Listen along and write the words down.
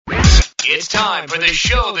It's time for the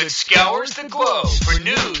show that scours the globe for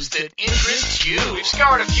news that interests you. We've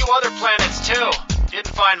scoured a few other planets too.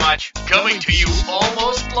 Didn't find much. Coming to you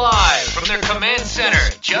almost live from their command center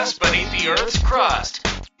just beneath the Earth's crust.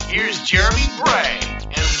 Here's Jeremy Bray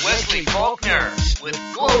and Wesley Faulkner with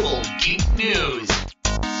Global Geek News.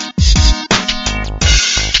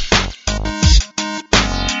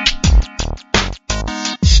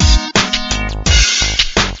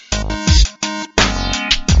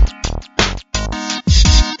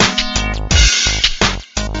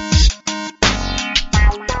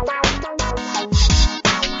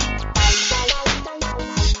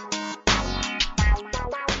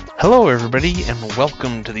 Hello everybody, and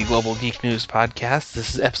welcome to the Global Geek News Podcast.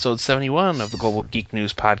 This is episode 71 of the Global Geek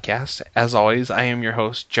News Podcast. As always, I am your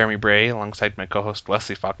host, Jeremy Bray, alongside my co-host,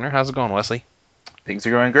 Wesley Faulkner. How's it going, Wesley? Things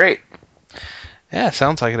are going great. Yeah,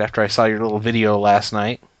 sounds like it after I saw your little video last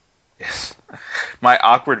night. Yes. My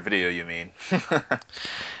awkward video, you mean?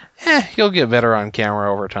 You'll get better on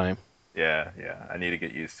camera over time. Yeah, I need to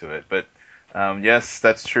get used to it. But yes,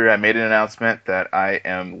 that's true. I made an announcement that I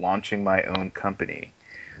am launching my own company.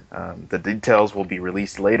 The details will be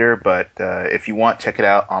released later, but if you want, check it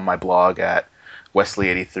out on my blog at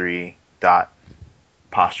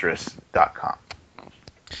wesley83.posterous.com.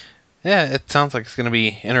 Yeah, it sounds like it's going to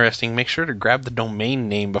be interesting. Make sure to grab the domain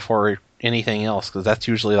name before anything else, because that's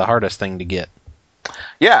usually the hardest thing to get.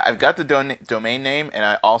 Yeah, I've got the domain name, and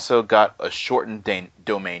I also got a shortened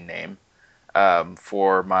domain name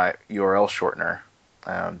for my URL shortener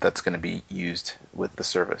that's going to be used with the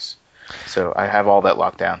service. So I have all that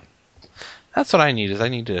locked down. That's what I need, is I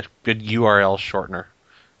need a good URL shortener.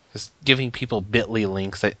 Just giving people bit.ly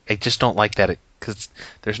links, I just don't like that, because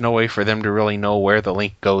there's no way for them to really know where the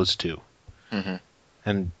link goes to. Mm-hmm.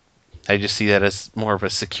 And I just see that as more of a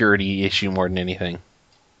security issue more than anything.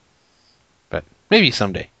 But maybe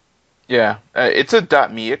someday. Yeah, it's a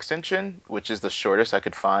 .me extension, which is the shortest I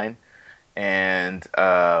could find. And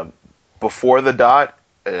before the dot,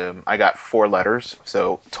 I got 4 letters,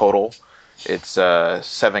 so total it's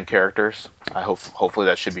 7 characters. Hopefully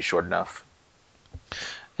that should be short enough.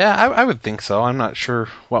 Yeah, I would think so. I'm not sure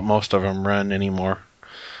what most of them run anymore.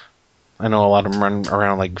 I know a lot of them run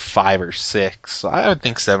around like 5 or 6, so I would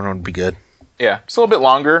think 7 would be good. Yeah, it's a little bit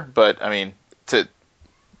longer, but it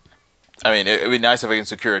would be nice if I can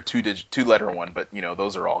secure a 2-letter one, but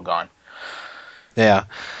those are all gone. Yeah.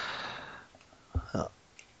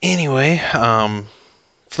 Anyway,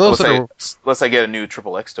 for those unless I get a new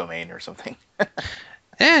XXX domain or something.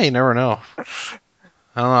 Yeah, you never know. I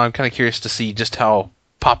don't know. I'm kind of curious to see just how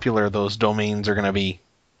popular those domains are going to be.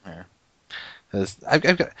 Yeah. 'Cause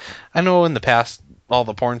I know in the past all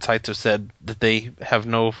the porn sites have said that they have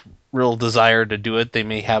no real desire to do it. They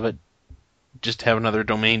may have it just have another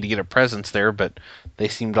domain to get a presence there, but they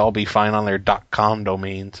seem to all be fine on their .com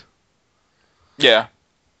domains. Yeah.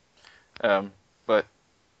 But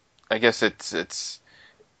I guess it'd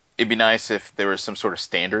be nice if there was some sort of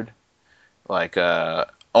standard, like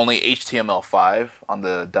only HTML5 on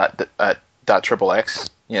the .xxx.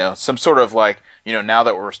 Some sort of now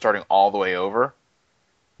that we're starting all the way over,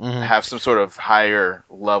 have some sort of higher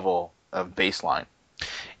level of baseline.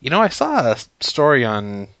 I saw a story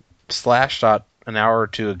on Slashdot an hour or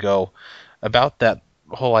two ago about that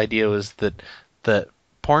whole idea, was that the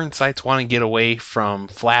porn sites want to get away from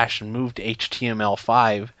Flash and move to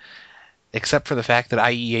HTML5, except for the fact that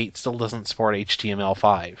IE8 still doesn't support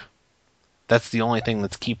HTML5. That's the only thing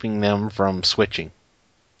that's keeping them from switching.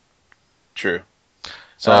 True.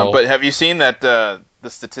 So, but have you seen that the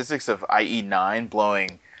statistics of IE9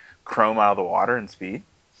 blowing Chrome out of the water in speed?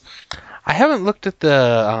 I haven't looked at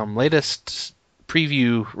the latest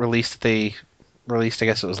preview release that they released. I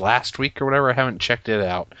guess it was last week or whatever. I haven't checked it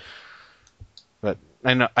out. But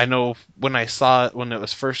I know when I saw it when it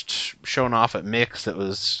was first shown off at Mix, it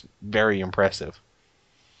was very impressive.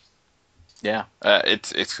 Yeah,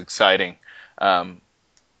 it's exciting.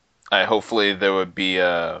 Hopefully there would be.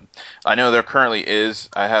 I know there currently is.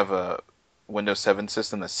 I have a Windows 7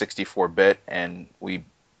 system that's 64-bit, and we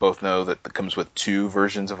both know that it comes with 2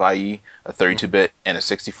 versions of IE, a 32-bit and a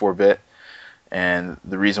 64-bit. And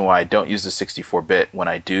the reason why I don't use the 64-bit when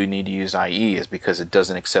I do need to use IE is because it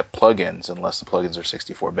doesn't accept plugins unless the plugins are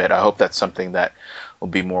 64-bit. I hope that's something that will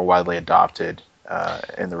be more widely adopted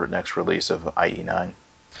in the next release of IE9.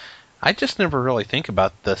 I just never really think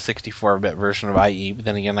about the 64-bit version of IE, but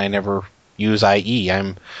then again, I never use IE.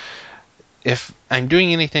 If I'm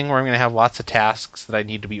doing anything where I'm going to have lots of tasks that I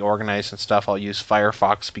need to be organized and stuff, I'll use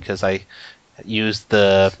Firefox because I use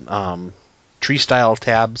the Tree Style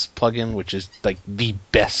Tabs plugin, which is like the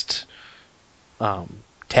best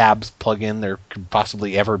tabs plugin there could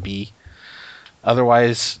possibly ever be.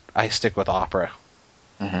 Otherwise, I stick with Opera.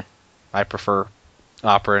 Mm-hmm. I prefer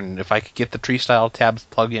Opera, and if I could get the tree style tabs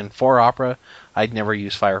plug-in for Opera, I'd never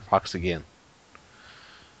use Firefox again.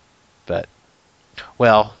 But,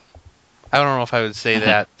 well, I don't know if I would say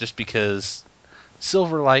that just because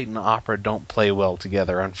Silverlight and Opera don't play well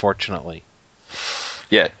together, unfortunately.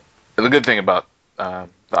 Yeah, the good thing about the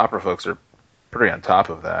Opera folks are pretty on top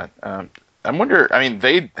of that. I wonder. I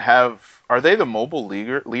mean, are they the mobile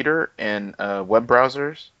leader in web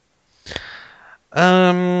browsers?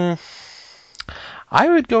 I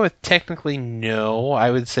would go with technically no.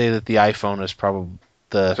 I would say that the iPhone is probably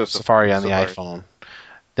the Safari on the iPhone.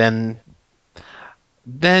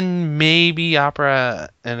 Then maybe Opera,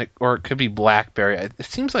 or it could be BlackBerry. It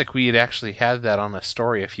seems like we had actually had that on a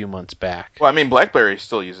story a few months back. Well, I mean, BlackBerry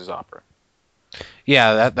still uses Opera.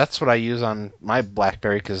 Yeah, that's what I use on my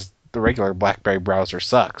BlackBerry because the regular BlackBerry browser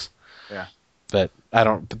sucks. Yeah. But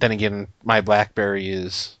then again, my BlackBerry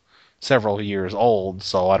is several years old,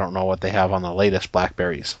 so I don't know what they have on the latest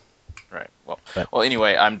BlackBerries. Right. Well.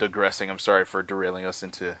 Anyway, I'm digressing. I'm sorry for derailing us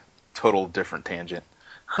into total different tangent.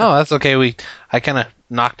 Oh, that's okay. I kind of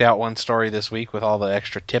knocked out one story this week with all the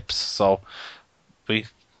extra tips, so we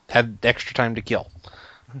had extra time to kill.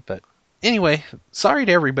 But anyway, sorry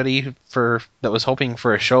to everybody that was hoping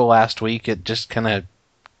for a show last week. It just kind of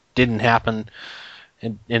didn't happen.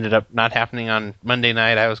 It ended up not happening on Monday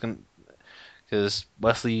night. Because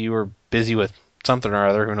Wesley, you were busy with something or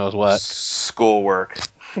other, who knows what. Schoolwork.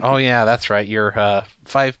 Oh yeah, that's right. Your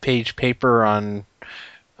 5-page paper on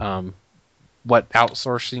what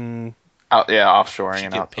outsourcing. Offshoring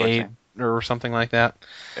and outsourcing. Paid or something like that.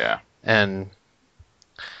 Yeah. And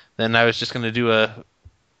then I was just going to do a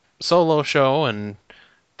solo show, and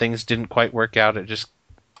things didn't quite work out. It just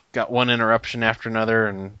got one interruption after another,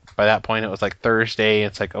 and by that point it was like Thursday.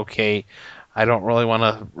 It's like, okay, I don't really want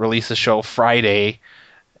to release a show Friday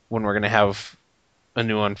when we're going to have a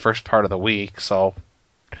new one first part of the week, so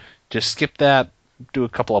just skip that, do a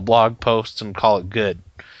couple of blog posts, and call it good.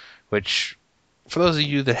 Which, for those of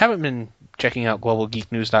you that haven't been checking out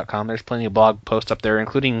globalgeeknews.com, there's plenty of blog posts up there,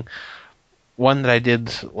 including one that I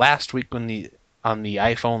did last week on the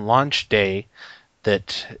iPhone launch day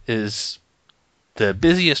that is the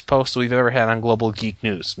busiest post we've ever had on Global Geek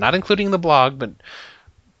News. Not including the blog, but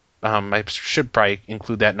I should probably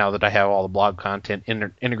include that now that I have all the blog content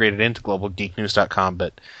integrated into globalgeeknews.com,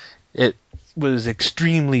 but it was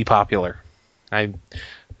extremely popular.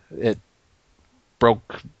 It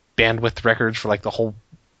broke bandwidth records for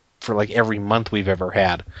every month we've ever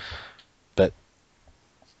had. But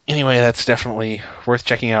anyway, that's definitely worth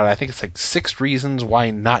checking out. I think it's like 6 reasons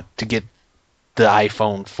why not to get the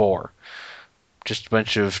iPhone 4. Just a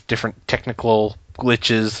bunch of different technical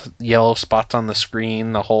glitches, yellow spots on the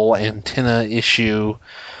screen, the whole antenna issue.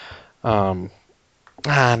 And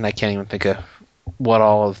I can't even think of what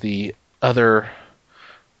all of the other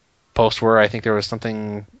posts were. I think there was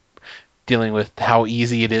something dealing with how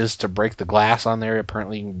easy it is to break the glass on there.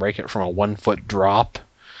 Apparently you can break it from a 1-foot drop.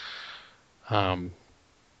 And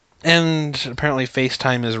apparently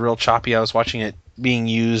FaceTime is real choppy. I was watching it being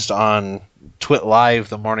used on Twit Live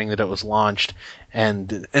the morning that it was launched,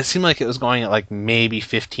 and it seemed like it was going at like maybe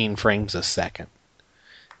 15 frames a second.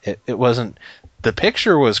 It wasn't... The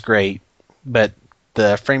picture was great, but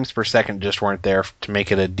the frames per second just weren't there to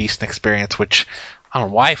make it a decent experience, which on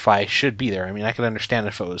Wi-Fi should be there. I mean, I could understand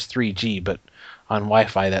if it was 3G, but on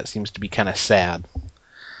Wi-Fi that seems to be kind of sad.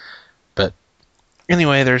 But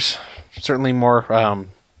anyway, there's certainly more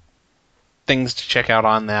things to check out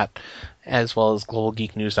on that, as well as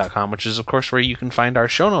globalgeeknews.com, which is, of course, where you can find our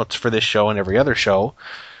show notes for this show and every other show,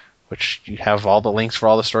 which you have all the links for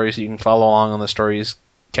all the stories that you can follow along on the stories,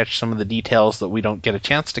 catch some of the details that we don't get a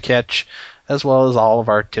chance to catch, as well as all of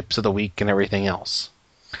our tips of the week and everything else.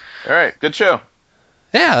 All right, good show.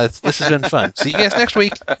 Yeah, this has been fun. See you guys next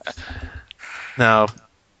week. Now,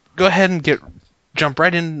 go ahead and jump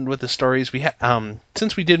right in with the stories. We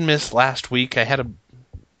since we did miss last week,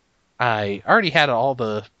 I already had all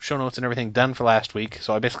the show notes and everything done for last week,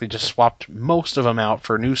 so I basically just swapped most of them out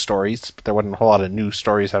for new stories. But there wasn't a whole lot of new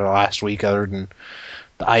stories out of last week other than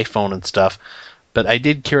the iPhone and stuff. But I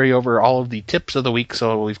did carry over all of the tips of the week,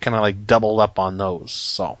 so we've kind of like doubled up on those.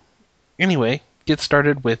 So anyway, get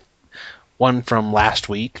started with one from last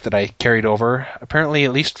week that I carried over. Apparently,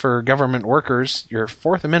 at least for government workers, your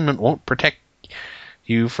Fourth Amendment won't protect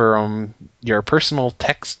you from your personal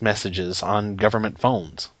text messages on government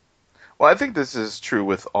phones. Well, I think this is true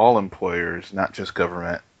with all employers, not just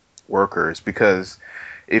government workers, because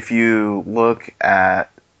if you look at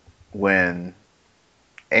when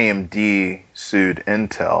AMD sued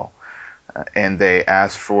Intel, and they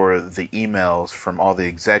asked for the emails from all the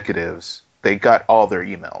executives. They got all their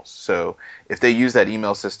emails. So if they use that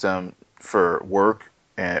email system for work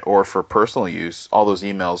or for personal use, all those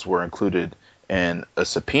emails were included in a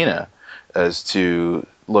subpoena as to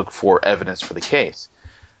look for evidence for the case.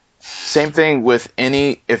 Same thing with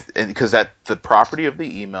because that the property of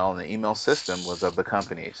the email and the email system was of the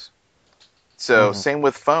companies. So same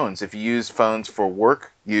with phones. If you use phones for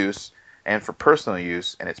work use and for personal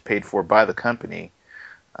use, and it's paid for by the company,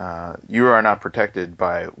 you are not protected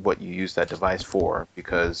by what you use that device for,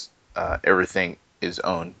 because everything is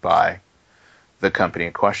owned by the company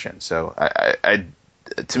in question. So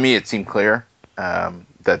to me, it seemed clear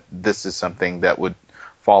that this is something that would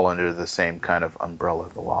fall under the same kind of umbrella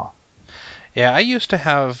of the law. Yeah, I used to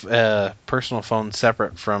have a personal phone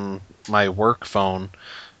separate from my work phone,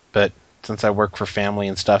 but since I work for family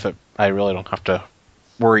and stuff, I really don't have to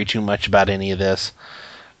worry too much about any of this.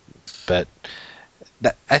 But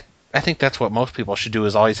I think that's what most people should do,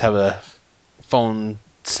 is always have a phone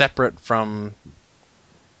separate from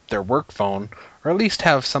their work phone, or at least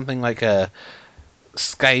have something like a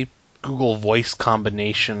Skype Google Voice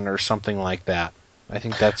combination or something like that. I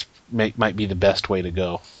think that's might be the best way to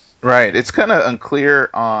go. Right. It's kind of unclear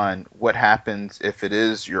on what happens if it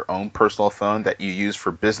is your own personal phone that you use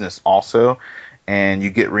for business also, and you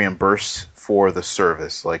get reimbursed for the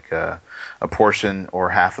service, like a portion or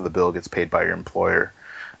half of the bill gets paid by your employer.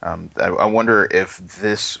 I wonder if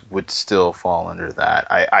this would still fall under that.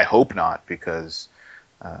 I hope not, because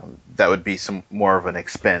that would be some more of an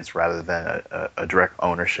expense rather than a direct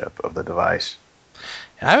ownership of the device.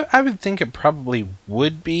 I would think it probably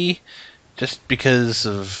would be, just because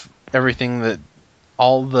of everything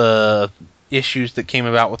all the issues that came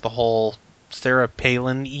about with the whole Sarah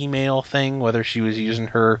Palin email thing, whether she was using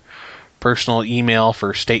her personal email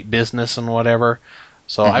for state business and whatever.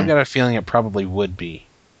 So I've got a feeling it probably would be.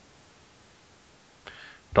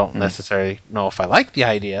 Don't necessarily know if I like the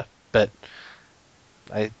idea, but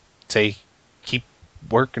I say keep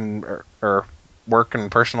work and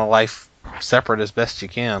personal life separate as best you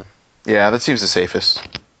can. Yeah, that seems the safest.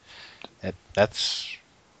 That's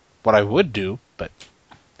what I would do, but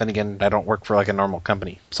then again, I don't work for like a normal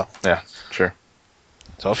company, so yeah, sure.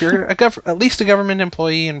 So if you're at least a government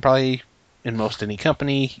employee, and probably in most any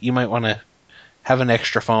company, you might want to have an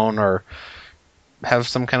extra phone or have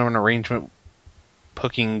some kind of an arrangement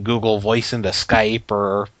hooking Google Voice into Skype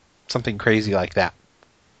or something crazy like that.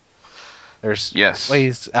 There's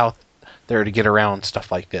ways out there to get around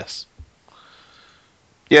stuff like this.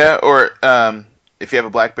 Yeah, or if you have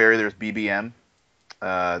a BlackBerry, there's BBM,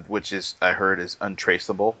 which I heard is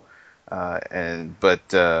untraceable. But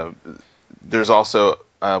there's also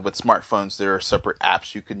with smartphones, there are separate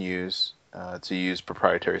apps you can use to use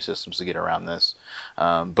proprietary systems to get around this.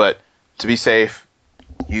 But to be safe,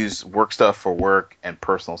 use work stuff for work and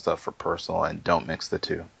personal stuff for personal, and don't mix the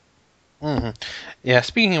two. Yeah,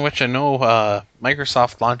 speaking of which, I know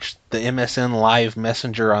Microsoft launched the MSN Live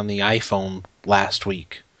Messenger on the iPhone last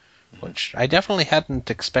week, which I definitely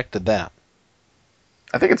hadn't expected that.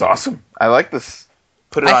 I think it's awesome. I like this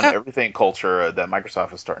put it on everything culture that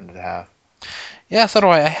Microsoft is starting to have. Yeah, so do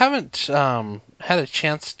I. I haven't had a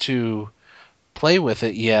chance to play with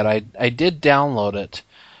it yet. I did download it,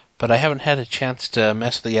 but I haven't had a chance to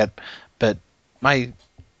mess with it yet. But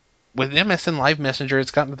with MSN Live Messenger,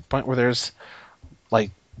 it's gotten to the point where there's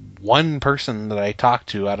like one person that I talk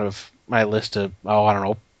to out of my list of,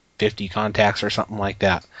 50 contacts or something like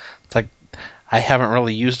that. It's like I haven't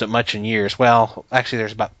really used it much in years. Well, actually,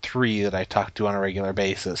 there's about 3 that I talk to on a regular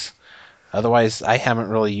basis. Otherwise, I haven't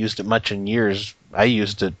really used it much in years. I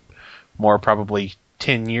used it more probably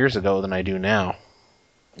 10 years ago than I do now.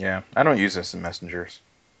 Yeah, I don't use this in messengers.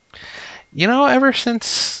 Ever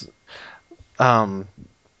since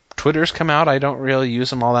Twitter's come out, I don't really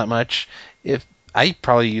use them all that much. If I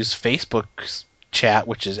probably use Facebook's chat,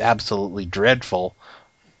 which is absolutely dreadful,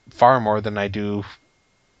 far more than I do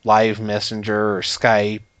Live Messenger or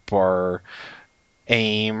Skype or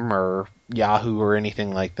AIM or Yahoo or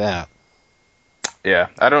anything like that. Yeah,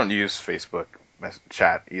 I don't use Facebook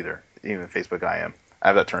chat either. Even Facebook IM. I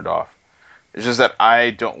have that turned off. It's just that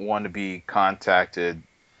I don't want to be contacted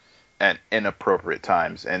at inappropriate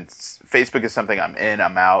times. And Facebook is something I'm in,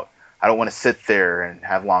 I'm out. I don't want to sit there and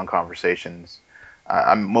have long conversations.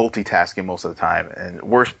 I'm multitasking most of the time. And the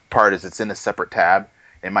worst part is it's in a separate tab.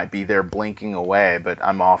 It might be there blinking away, but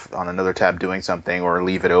I'm off on another tab doing something, or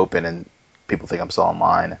leave it open and people think I'm still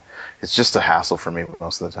online. It's just a hassle for me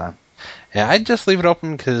most of the time. Yeah, I'd just leave it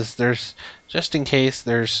open because just in case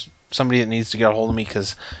there's somebody that needs to get a hold of me,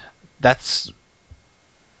 because that's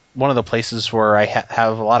one of the places where I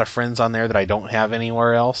have a lot of friends on there that I don't have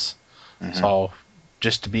anywhere else. Mhm. So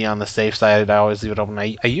just to be on the safe side, I always leave it open.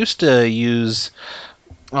 I used to use,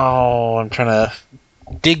 I'm trying to,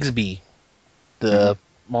 Digsby, the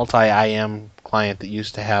multi-IM client that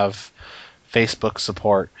used to have Facebook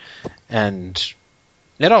support, and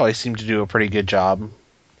it always seemed to do a pretty good job.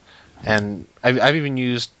 And I've even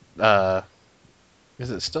used, is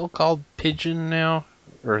it still called Pigeon now?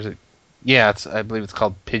 Or is it? Yeah, I believe it's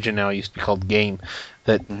called Pigeon now. It used to be called Game.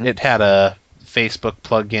 That it had a Facebook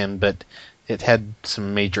plugin, but it had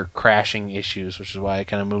some major crashing issues, which is why I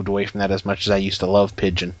kind of moved away from that as much as I used to love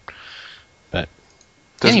Pigeon. But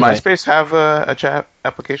Does anyway, MySpace have a chat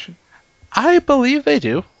application? I believe they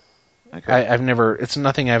do. Okay. I've never. It's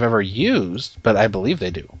nothing I've ever used, but I believe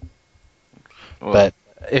they do. Well, But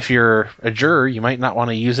if you're a juror, you might not want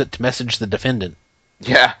to use it to message the defendant.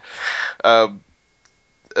 yeah.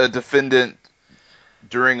 A defendant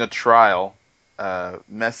during a trial the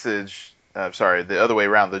other way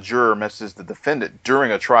around. The juror messages the defendant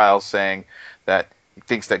during a trial saying that he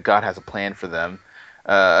thinks that God has a plan for them,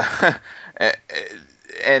 and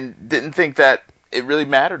didn't think that it really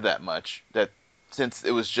mattered that much. That since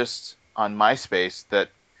it was just on MySpace, that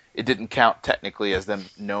it didn't count technically as them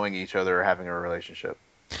knowing each other or having a relationship.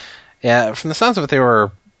 Yeah, from the sounds of it, they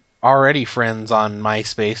were already friends on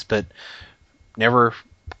MySpace, but never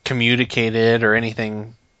communicated or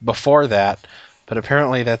anything before that. But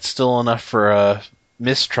apparently, that's still enough for a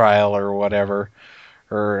mistrial or whatever,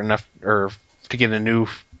 or enough, or to get a new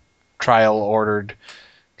trial ordered.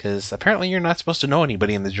 Because apparently, you're not supposed to know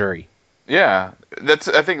anybody in the jury. Yeah, I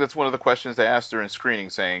think that's one of the questions they asked during screening,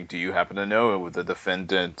 saying, "Do you happen to know the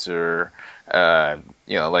defendant?" Or,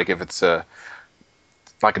 like if it's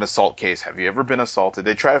like an assault case, have you ever been assaulted?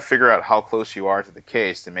 They try to figure out how close you are to the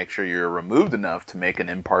case to make sure you're removed enough to make an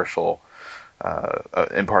impartial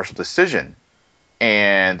decision.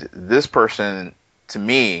 And this person, to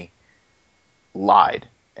me, lied,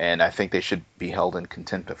 and I think they should be held in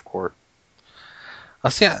contempt of court.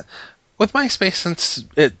 See, with MySpace, since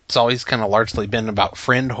it's always kind of largely been about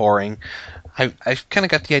friend whoring, I've kind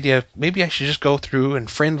of got the idea maybe I should just go through and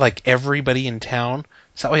friend like everybody in town,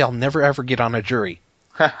 so that way I'll never ever get on a jury.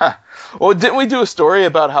 Well, didn't we do a story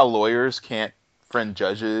about how lawyers can't friend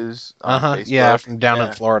judges on Facebook? Yeah, from down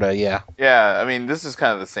in Florida, yeah. Yeah, I mean, this is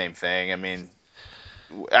kind of the same thing. I mean,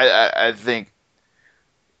 I think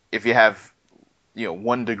if you have,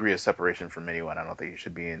 1 degree of separation from anyone, I don't think you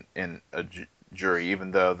should be in a jury,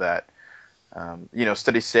 even though that,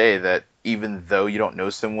 studies say that even though you don't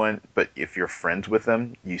know someone, but if you're friends with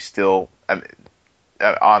them, you still,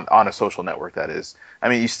 on a social network, that is,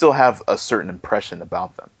 you still have a certain impression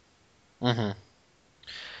about them. Mm-hmm.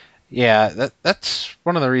 Yeah, that's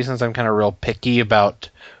one of the reasons I'm kind of real picky about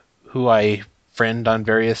who I friend on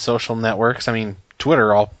various social networks. I mean,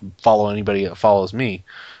 Twitter, I'll follow anybody that follows me,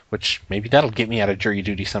 which maybe that'll get me out of jury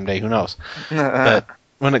duty someday, who knows. But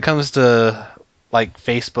when it comes to, like,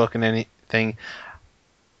 Facebook and anything,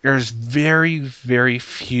 there's very, very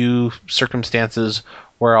few circumstances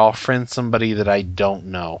where I'll friend somebody that I don't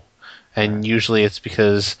know. And usually it's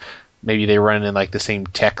because maybe they run in like the same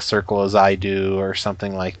tech circle as I do or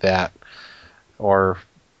something like that. Or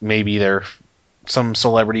maybe they're some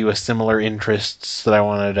celebrity with similar interests that I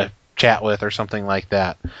wanted to chat with or something like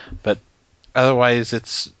that. But otherwise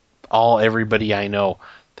it's all everybody I know.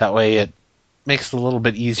 That way it makes it a little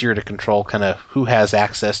bit easier to control kind of who has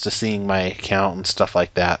access to seeing my account and stuff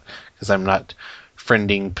like that, because I'm not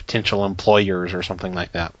friending potential employers or something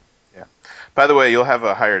like that. Yeah. By the way, you'll have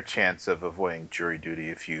a higher chance of avoiding jury duty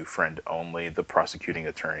if you friend only the prosecuting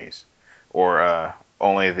attorneys, or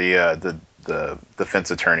only the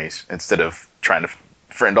defense attorneys, instead of trying to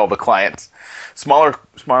friend all the clients. Smaller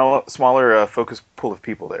focus pool of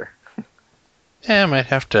people there. Yeah, I might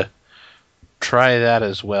have to try that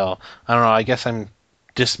as well. I don't know. I guess I'm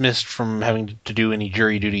dismissed from having to do any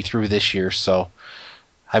jury duty through this year, so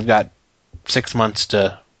I've got 6 months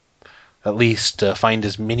to at least find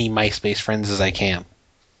as many MySpace friends as I can.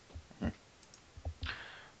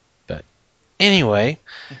 But anyway,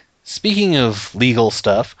 speaking of legal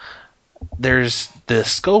stuff, the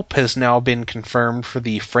scope has now been confirmed for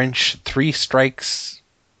the French 3 Strikes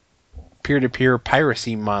peer-to-peer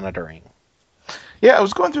piracy monitoring. Yeah, I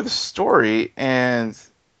was going through the story, and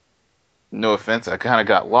no offense, I kind of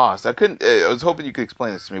got lost. I was hoping you could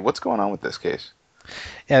explain this to me. What's going on with this case?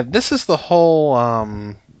 Yeah, this is the whole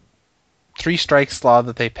 3 strikes law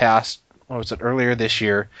that they passed, earlier this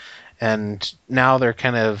year, and now they're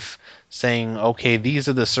kind of saying, okay, these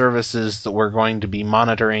are the services that we're going to be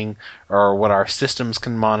monitoring, or what our systems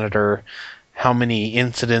can monitor, how many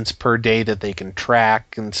incidents per day that they can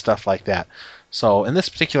track and stuff like that. So in this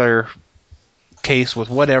particular case, with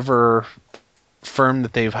whatever firm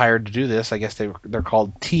that they've hired to do this, I guess they're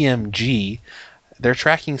called TMG. Their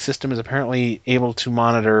tracking system is apparently able to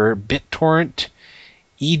monitor BitTorrent,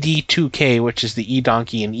 ED2K, which is the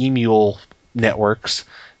eDonkey and eMule networks,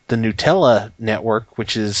 the Gnutella network,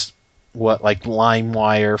 which is what like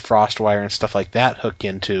LimeWire, FrostWire, and stuff like that hook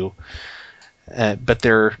into. But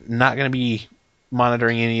they're not going to be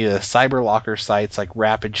monitoring any of the CyberLocker sites like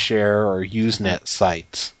RapidShare or Usenet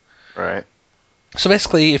sites. Right. So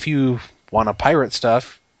basically, if you want to pirate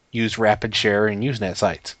stuff, use RapidShare and Usenet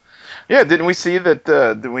sites. Yeah, didn't we see that?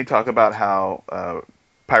 Didn't we talk about how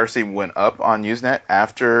piracy went up on Usenet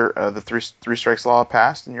after the three strikes law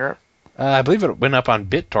passed in Europe? I believe it went up on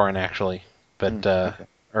BitTorrent actually, but Okay.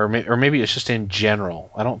 or maybe it's just in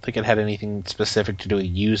general. I don't think it had anything specific to do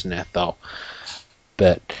with Usenet though.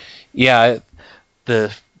 But yeah,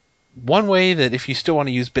 the one way that if you still want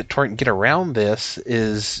to use BitTorrent and get around this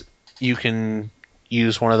is you can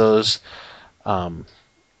use one of those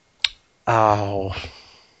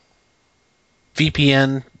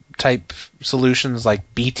VPN type solutions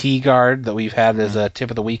like BT Guard that we've had as a tip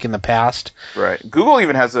of the week in the past. Right. Google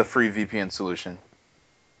even has a free VPN solution.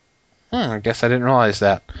 I guess I didn't realize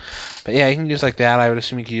that. But yeah, you can use like that. I would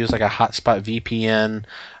assume you could use like a hotspot VPN.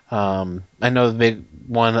 I know the big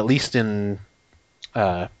one, at least in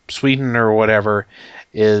Sweden or whatever,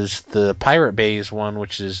 is the Pirate Bay's one,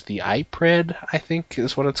 which is the IPRED, I think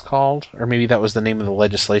is what it's called. Or maybe that was the name of the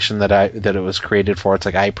legislation that it was created for. It's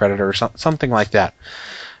like iPredator or something like that.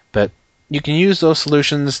 But you can use those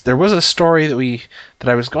solutions. There was a story that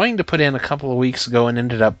I was going to put in a couple of weeks ago and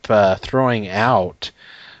ended up throwing out.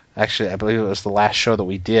 Actually, I believe it was the last show that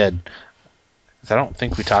we did. I don't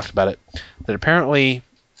think we talked about it. That apparently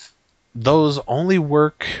those only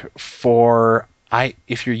work for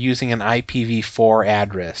if you're using an IPv4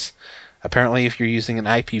 address. Apparently, if you're using an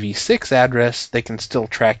IPv6 address, they can still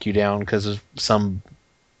track you down because of some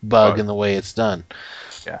bug in the way it's done.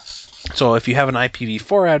 Yeah. So if you have an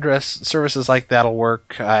IPv4 address, services like that'll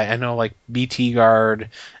work. I know like BT Guard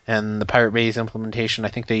and the Pirate Bay's implementation, I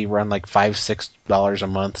think they run like $5-6 a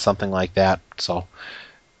month, something like that. So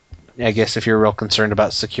I guess if you're real concerned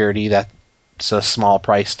about security, that's a small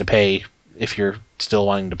price to pay if you're still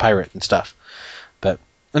wanting to pirate and stuff. But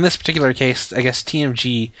in this particular case, I guess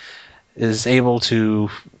TMG is able to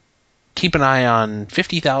keep an eye on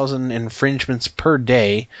 50,000 infringements per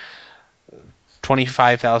day,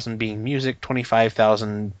 25,000 being music,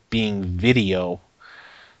 25,000 being video.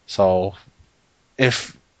 So,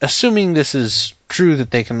 assuming this is true that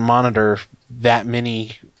they can monitor that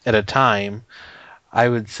many at a time, I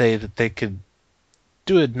would say that they could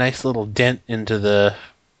do a nice little dent into the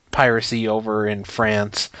piracy over in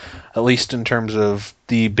France, at least in terms of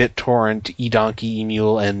the BitTorrent, eDonkey,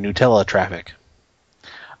 eMule, and Gnutella traffic.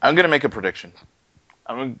 I'm going to make a prediction.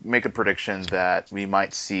 I'm going to make a prediction that we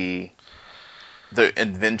might see the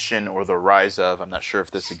invention or the rise of, I'm not sure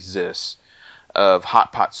if this exists, of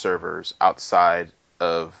hotpot servers outside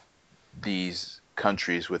of these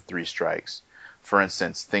countries with three strikes. For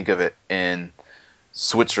instance, think of it in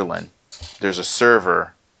Switzerland. There's a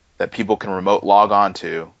server that people can remote log on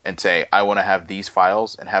to and say, I want to have these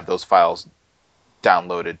files, and have those files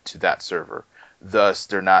downloaded to that server. Thus,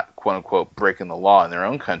 they're not, quote unquote, breaking the law in their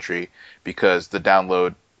own country because the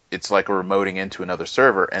download, it's like a remoting into another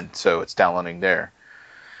server, and so it's downloading there.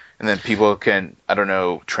 And then people can, I don't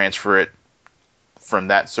know, transfer it from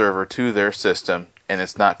that server to their system, and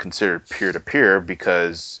it's not considered peer-to-peer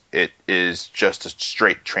because it is just a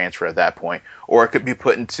straight transfer at that point. Or it could be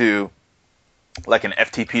put into like an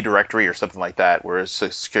FTP directory or something like that, where it's a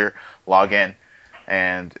secure login,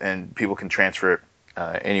 and people can transfer it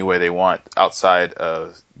any way they want outside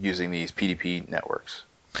of using these PDP networks.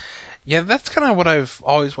 Yeah, that's kind of what I've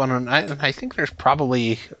always wanted, and I think there's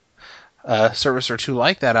probably a service or two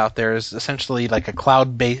like that out there. Is essentially like a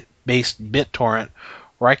cloud-based BitTorrent,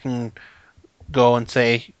 where I can go and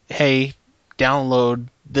say, hey, download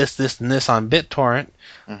this, and this on BitTorrent,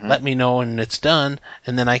 let me know when it's done,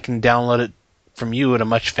 and then I can download it from you at a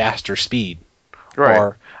much faster speed. Right.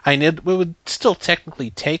 Or it would still technically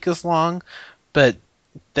take as long, but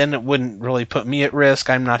then it wouldn't really put me at risk.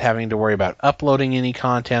 I'm not having to worry about uploading any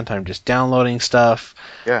content. I'm just downloading stuff.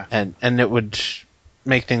 Yeah. And it would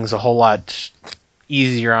make things a whole lot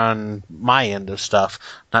easier on my end of stuff.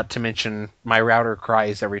 Not to mention my router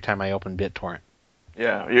cries every time I open BitTorrent.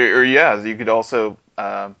 Yeah. Or you could also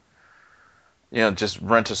just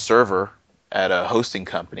rent a server at a hosting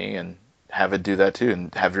company and have it do that too,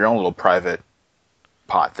 and have your own little private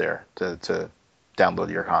pot there to download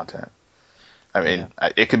your content. I mean,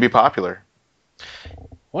 it could be popular.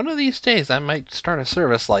 One of these days, I might start a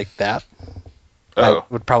service like that. Oh. I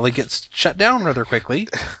would probably get shut down rather quickly,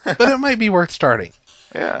 but it might be worth starting.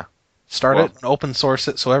 Yeah. Start it and open source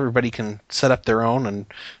it so everybody can set up their own and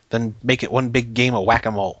then make it one big game of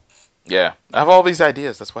whack-a-mole. Yeah. I have all these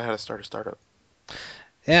ideas. That's why I had to start a startup.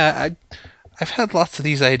 Yeah, I've had lots of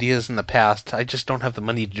these ideas in the past. I just don't have the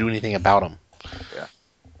money to do anything about them. Yeah.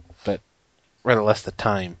 But rather less the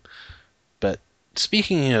time. But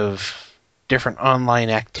speaking of different online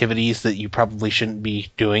activities that you probably shouldn't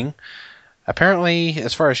be doing, apparently,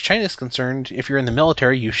 as far as China is concerned, if you're in the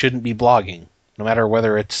military, you shouldn't be blogging, no matter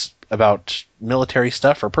whether it's about military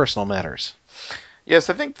stuff or personal matters. Yes,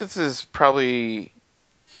 I think this is probably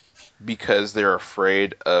because they're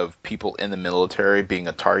afraid of people in the military being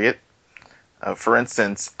a target. For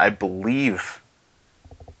instance, I believe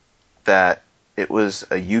that it was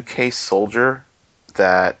a UK soldier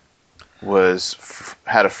that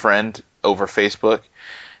had a friend over Facebook,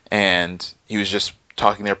 and he was just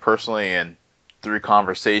talking there personally, and through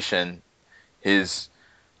conversation, his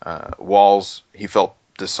walls, he felt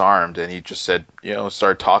disarmed, and he just said,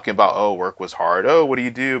 started talking about, work was hard, what do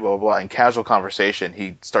you do, blah, blah, blah. In casual conversation,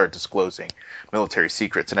 he started disclosing military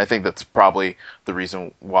secrets, and I think that's probably the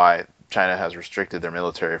reason why China has restricted their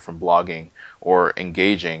military from blogging or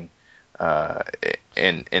engaging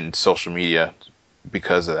in social media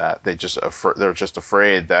because of that. They're just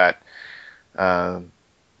afraid that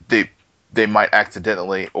they might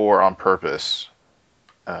accidentally or on purpose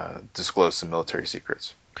disclose some military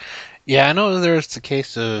secrets. Yeah, I know there's the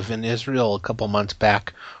case of in Israel a couple months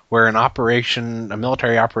back where a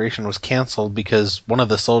military operation was canceled because one of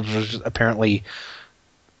the soldiers apparently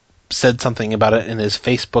said something about it in his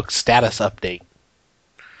Facebook status update.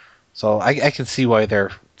 So I can see why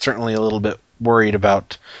they're certainly a little bit worried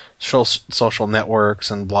about social networks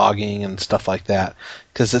and blogging and stuff like that.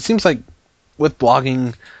 Because it seems like with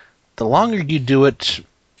blogging, the longer you do it,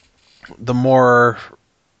 the more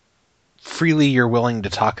freely you're willing to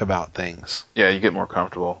talk about things. Yeah, you get more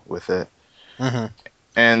comfortable with it. Mm-hmm.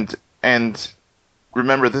 And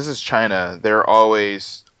remember, this is China. They're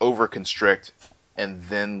always over-constrict and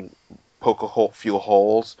then poke a few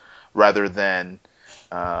holes rather than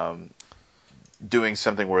doing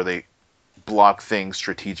something where they block things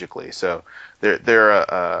strategically. So they're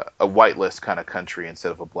a whitelist kind of country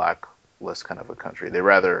instead of a blacklist kind of a country. They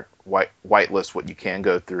rather whitelist what you can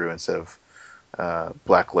go through instead of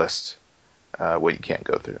blacklist what you can't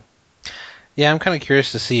go through. Yeah, I'm kind of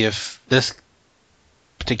curious to see if this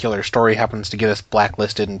particular story happens to get us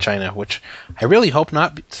blacklisted in China, which I really hope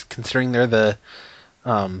not, considering they're the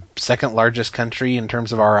second largest country in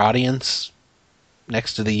terms of our audience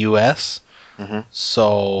next to the U.S. Mm-hmm.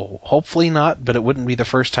 So hopefully not, but it wouldn't be the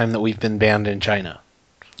first time that we've been banned in China.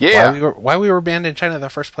 Yeah. Why we were banned in China in the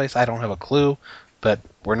first place, I don't have a clue, but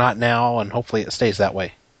we're not now, and hopefully it stays that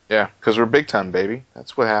way. Yeah, because we're big time, baby.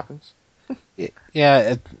 That's what happens.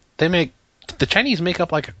 Yeah, the Chinese make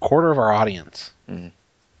up like a quarter of our audience. Mm-hmm.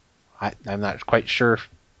 I'm not quite sure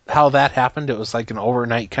how that happened. It was like an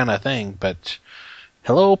overnight kind of thing, but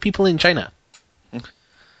hello, people in China.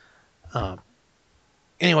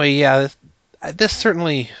 Anyway, yeah, this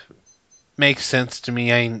certainly makes sense to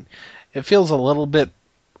me. It feels a little bit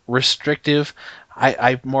restrictive.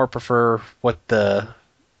 I more prefer what the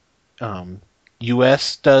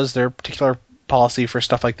U.S. does, their particular policy for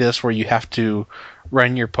stuff like this, where you have to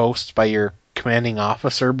run your posts by your commanding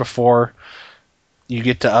officer before you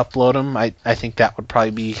get to upload them. I think that would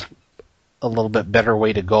probably be a little bit better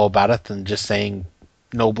way to go about it than just saying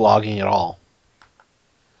no blogging at all.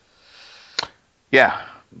 Yeah,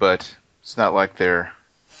 but it's not like they're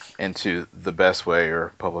into the best way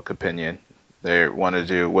or public opinion. They want to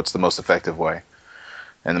do what's the most effective way.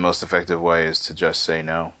 And the most effective way is to just say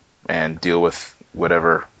no and deal with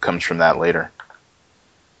whatever comes from that later.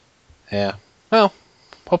 Yeah. Well,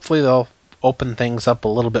 hopefully they'll open things up a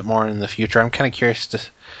little bit more in the future. I'm kind of curious to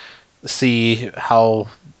see how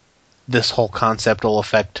this whole concept will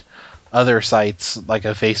affect other sites like a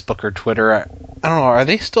Facebook or Twitter. I don't know. Are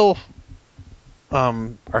they still...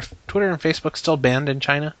 are Twitter and Facebook still banned in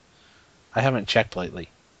China? I haven't checked lately.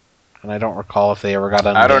 And I don't recall if they ever got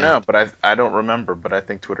unbanned. I don't know, but I don't remember, but I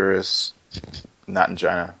think Twitter is not in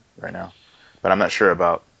China right now. But I'm not sure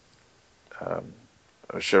about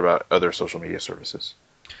other social media services.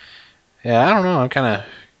 Yeah, I don't know. I'm kind of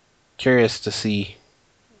curious to see.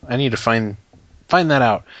 I need to find that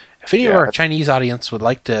out. If any of our Chinese audience would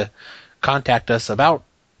like to contact us about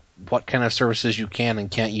what kind of services you can and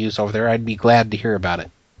can't use over there, I'd be glad to hear about it.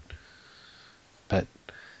 But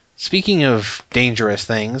speaking of dangerous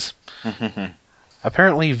things,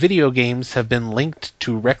 apparently video games have been linked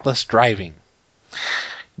to reckless driving.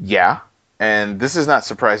 Yeah, and this is not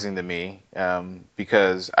surprising to me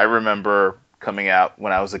because I remember coming out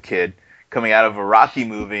when I was a kid, coming out of a Rocky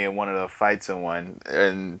movie and wanting to fight someone,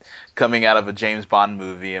 and coming out of a James Bond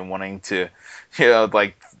movie and wanting to,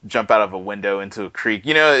 like jump out of a window into a creek.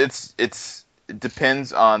 It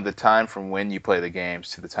depends on the time from when you play the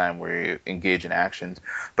games to the time where you engage in actions.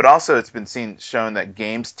 But also, it's been shown that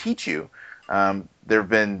games teach you. There have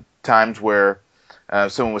been times where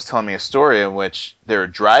someone was telling me a story in which they were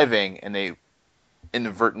driving and they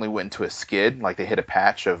inadvertently went into a skid, like they hit a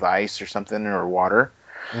patch of ice or something or water,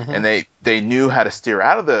 and they knew how to steer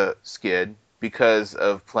out of the skid because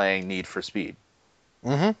of playing Need for Speed.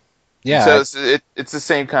 Mm-hmm. Yeah. So it's the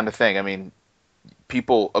same kind of thing. I mean,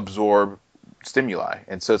 people absorb stimuli,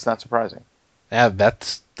 and so it's not surprising. Yeah,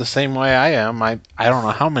 that's the same way I am. I don't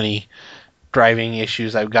know how many driving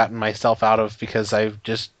issues I've gotten myself out of because I've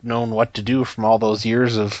just known what to do from all those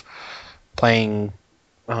years of playing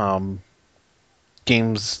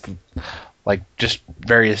games like just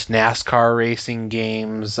various NASCAR racing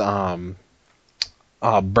games.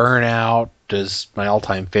 Burnout is my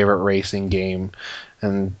all-time favorite racing game,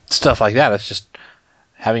 and stuff like that. It's just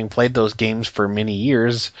having played those games for many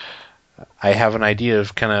years, I have an idea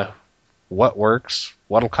of kind of what works,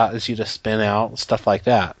 what'll cause you to spin out, stuff like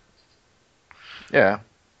that. Yeah.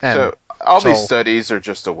 And so these studies are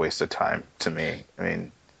just a waste of time to me. I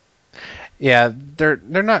mean, yeah, they're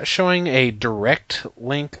not showing a direct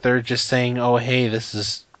link. They're just saying, "Oh, hey, this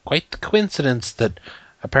is quite the coincidence that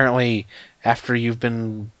apparently after you've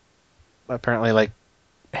been like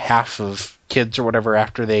half of kids or whatever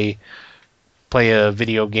after they play a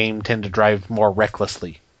video game tend to drive more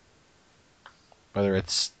recklessly, whether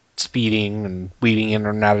it's speeding and weaving in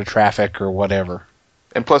and out of traffic or whatever."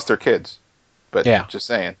 And plus, they're kids. But yeah, just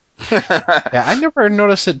saying. Yeah, I never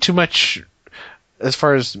noticed it too much as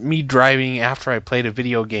far as me driving after I played a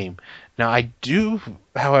video game. Now, I do,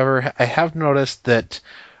 however, I have noticed that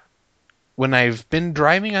when I've been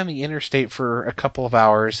driving on the interstate for a couple of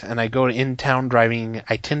hours and I go to in-town driving,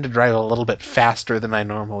 I tend to drive a little bit faster than I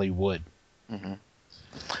normally would. Mm-hmm.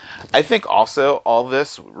 I think also all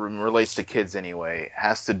this relates to kids anyway,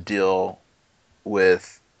 has to deal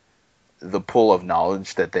with the pool of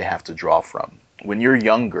knowledge that they have to draw from. When you're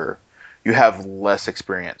younger, you have less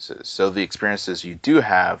experiences, so the experiences you do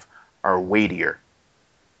have are weightier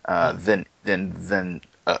than an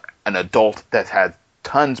adult that had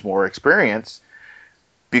tons more experience,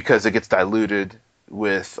 because it gets diluted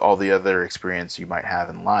with all the other experience you might have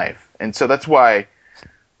in life. And so that's why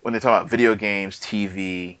when they talk about video games,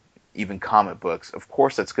 TV, even comic books, of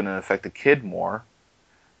course that's going to affect the kid more,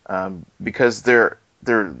 because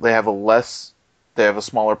they have a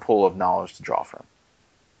smaller pool of knowledge to draw from.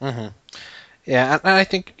 Mm-hmm. Yeah, and I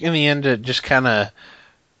think in the end it just kind of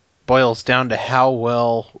boils down to how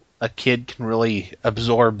well a kid can really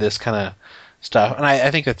absorb this kind of stuff. And I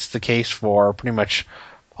think that's the case for pretty much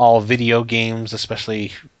all video games,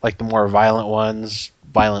 especially like the more violent ones,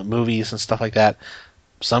 violent movies and stuff like that.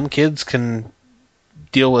 Some kids can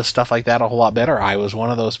deal with stuff like that a whole lot better. I was one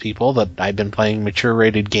of those people that I've been playing mature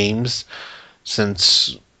rated games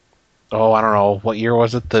since, I don't know, what year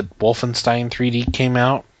was it that Wolfenstein 3D came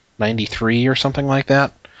out? 93 or something like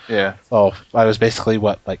that. Yeah. So I was basically,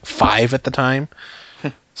 5 at the time?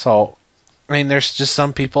 So, I mean, there's just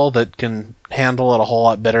some people that can handle it a whole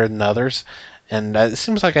lot better than others. And it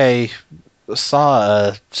seems like I saw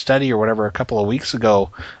a study or whatever a couple of weeks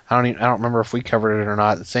ago. I don't remember if we covered it or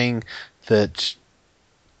not, saying that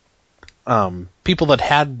people that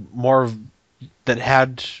had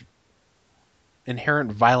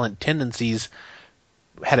inherent violent tendencies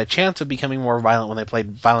had a chance of becoming more violent when they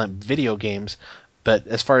played violent video games, but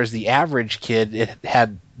as far as the average kid,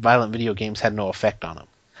 violent video games had no effect on them.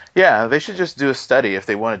 Yeah, they should just do a study, if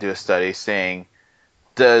they want to do a study, saying,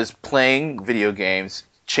 does playing video games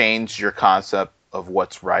change your concept of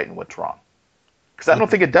what's right and what's wrong? Because I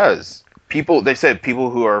don't think it does. They said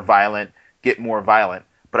people who are violent get more violent,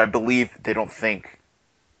 but I believe they don't think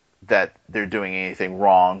that they're doing anything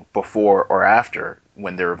wrong before or after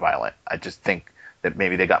when they're violent. I just think that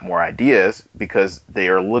maybe they got more ideas because they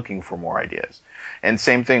are looking for more ideas. And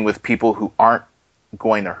same thing with people who aren't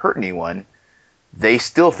going to hurt anyone. They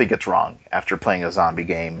still think it's wrong after playing a zombie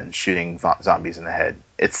game and shooting zombies in the head.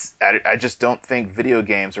 I just don't think video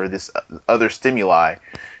games or this other stimuli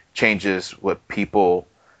changes what people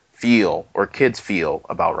feel or kids feel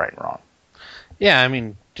about right and wrong. Yeah, I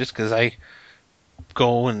mean, just because I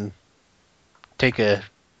go and take a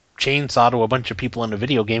chainsaw to a bunch of people in a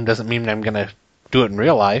video game doesn't mean I'm going to do it in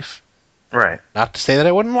real life. Right. Not to say that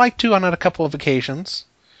I wouldn't like to on a couple of occasions,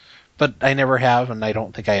 but I never have, and I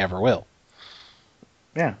don't think I ever will.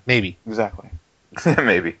 Yeah. Maybe. Exactly.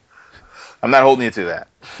 Maybe. I'm not holding you to that.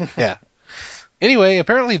 Yeah. Anyway,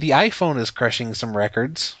 apparently the iPhone is crushing some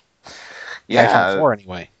records. The Yeah. iPhone 4,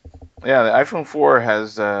 anyway. Yeah, the iPhone 4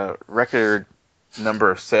 has a record number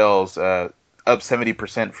of sales, up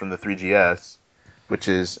 70% from the 3GS, which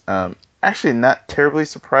is actually not terribly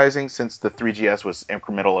surprising since the 3GS was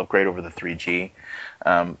incremental upgrade over the 3G.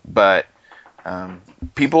 But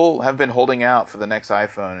people have been holding out for the next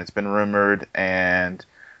iPhone. It's been rumored, and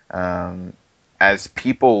as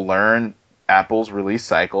people learn Apple's release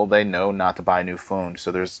cycle, they know not to buy new phones.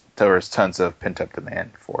 So there's tons of pent-up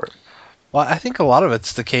demand for it. Well, I think a lot of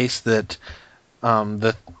it's the case that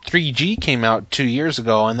the 3G came out 2 years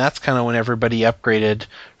ago, and that's kind of when everybody upgraded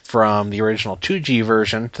from the original 2G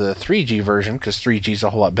version to the 3G version, because 3G is a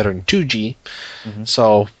whole lot better than 2G. Mm-hmm.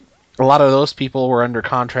 So a lot of those people were under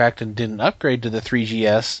contract and didn't upgrade to the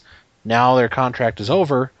 3GS. Now their contract is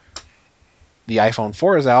over. The iPhone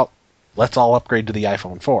 4 is out. Let's all upgrade to the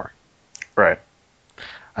iPhone 4. Right.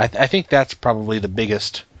 I think that's probably the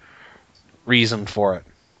biggest reason for it.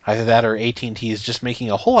 Either that or AT&T is just making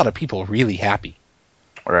a whole lot of people really happy.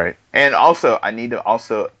 Right. And also, I need to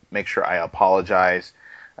also make sure I apologize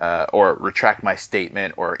or retract my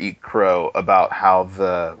statement or eat crow about how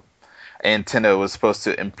the antenna was supposed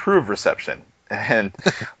to improve reception. And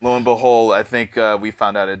lo and behold, I think we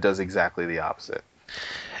found out it does exactly the opposite.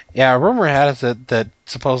 Yeah, rumor has it that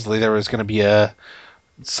supposedly there was going to be a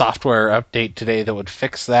software update today that would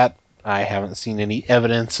fix that. I haven't seen any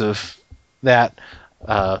evidence of that.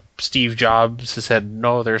 Steve Jobs has said,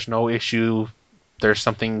 no, there's no issue. There's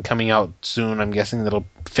something coming out soon. I'm guessing that'll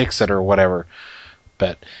fix it or whatever.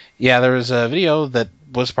 But yeah, there was a video that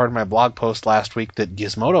was part of my blog post last week that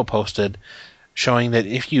Gizmodo posted showing that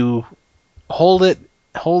if you hold the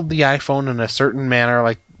iPhone in a certain manner,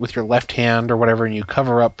 like with your left hand or whatever, and you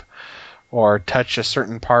cover up or touch a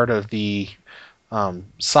certain part of the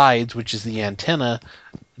sides, which is the antenna,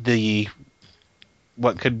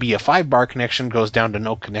 what could be a 5-bar connection goes down to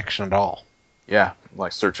no connection at all. Yeah,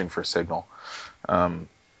 like searching for signal,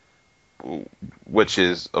 which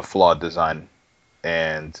is a flawed design.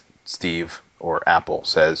 And Steve or Apple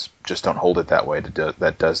says, just don't hold it that way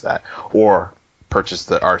that does that. Or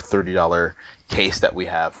purchase our $30 case that we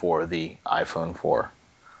have for the iPhone 4.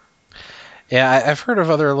 Yeah, I've heard of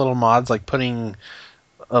other little mods like putting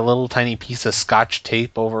a little tiny piece of Scotch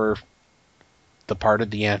tape over the part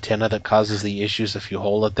of the antenna that causes the issues if you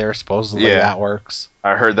hold it there. Supposedly that works.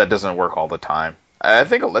 I heard that doesn't work all the time. I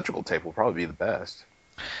think electrical tape will probably be the best.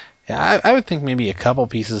 Yeah, I would think maybe a couple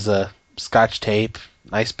pieces of Scotch tape,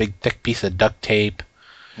 nice big thick piece of duct tape,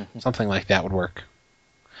 something like that would work.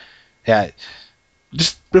 Yeah,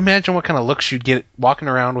 just imagine what kind of looks you'd get walking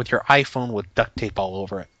around with your iPhone with duct tape all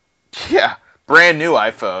over it. Yeah, brand new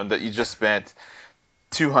iPhone that you just spent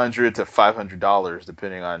 $200 to $500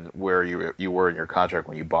 depending on where you were in your contract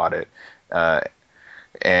when you bought it,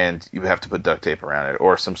 and you have to put duct tape around it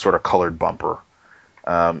or some sort of colored bumper.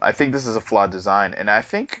 I think this is a flawed design, and I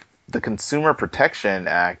think the Consumer Protection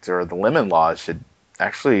Act or the Lemon Law should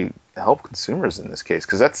actually help consumers in this case,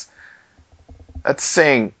 because that's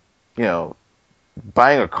saying,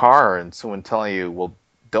 buying a car and someone telling you, well,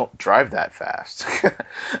 don't drive that fast.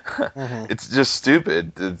 It's just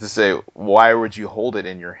stupid to say, why would you hold it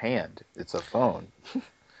in your hand? It's a phone.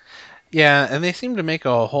 Yeah, and they seem to make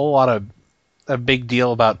a whole lot of a big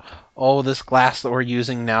deal about, this glass that we're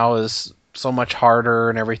using now is so much harder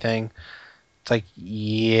and everything. It's like,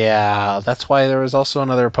 yeah, that's why there was also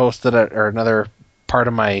another post or another part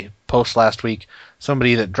of my post last week.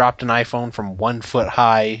 Somebody that dropped an iPhone from 1 foot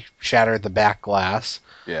high, shattered the back glass.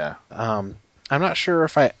 Yeah. I'm not sure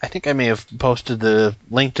if I think I may have posted the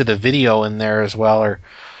link to the video in there as well, or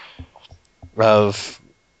of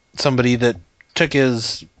somebody that took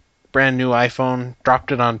his brand new iPhone,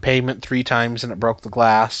 dropped it on pavement 3 times, and it broke the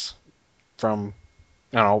glass from,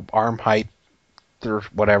 arm height or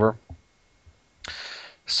whatever.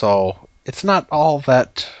 So it's not all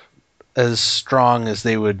that as strong as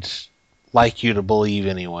they would like you to believe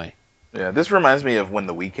anyway. Yeah, this reminds me of when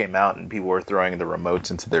the Wii came out and people were throwing the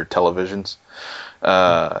remotes into their televisions.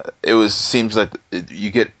 Seems like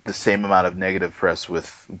you get the same amount of negative press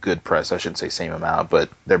with good press. I shouldn't say same amount, but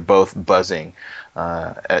they're both buzzing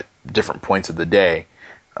at different points of the day.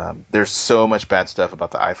 There's so much bad stuff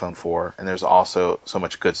about the iPhone 4, and there's also so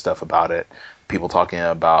much good stuff about it. People talking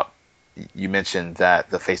about, you mentioned that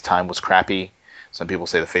the FaceTime was crappy. Some people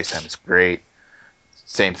say the FaceTime is great.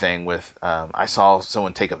 Same thing with, I saw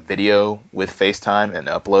someone take a video with FaceTime and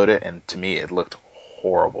upload it, and to me it looked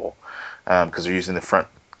horrible. because they're using the front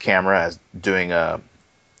camera as doing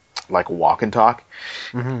like a walk and talk.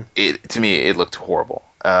 Hmm. To me, it looked horrible.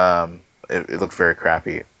 It looked very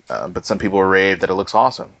crappy. But some people raved that it looks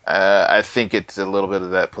awesome. I think it's a little bit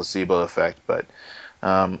of that placebo effect. But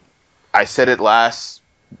I said it last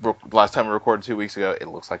time we recorded 2 weeks ago. It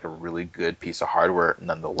looks like a really good piece of hardware,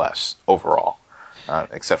 nonetheless, overall,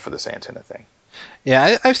 except for this antenna thing.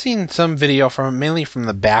 Yeah, I've seen some video mainly from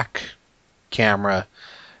the back camera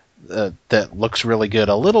that looks really good.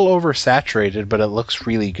 A little oversaturated, but it looks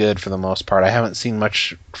really good for the most part. I haven't seen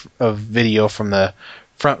much of video from the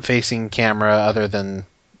front-facing camera other than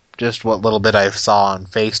just what little bit I saw on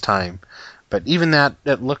FaceTime. But even that,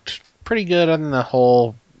 it looked pretty good on the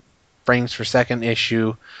whole frames per second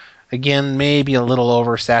issue. Again, maybe a little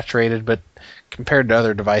oversaturated, but compared to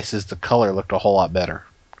other devices, the color looked a whole lot better.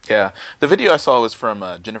 Yeah, the video I saw was from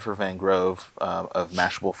Jennifer Van Grove of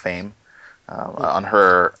Mashable fame on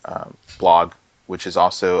her blog, which is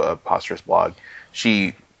also a Posterous blog.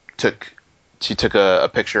 She took a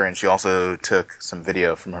picture, and she also took some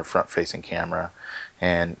video from her front-facing camera,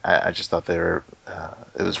 and I just thought it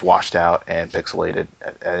was washed out and pixelated.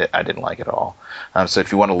 I didn't like it at all. So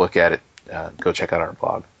if you want to look at it, go check out our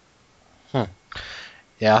blog.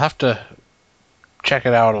 Yeah, I'll have to check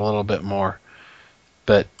it out a little bit more.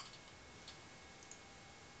 But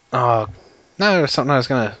no, there was something I was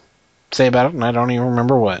going to say about it, and I don't even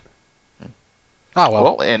remember what. Oh,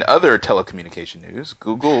 Well, in other telecommunication news,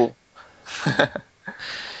 Google...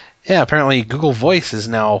 Yeah, apparently Google Voice is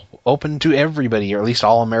now open to everybody, or at least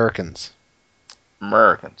all Americans.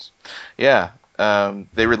 Yeah.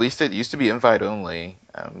 They released it. It used to be invite only,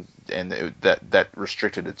 and that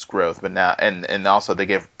restricted its growth. But now, and also they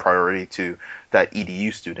gave priority to that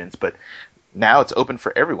EDU students. But now it's open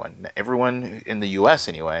for everyone. Everyone in the U.S.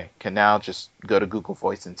 anyway can now just go to Google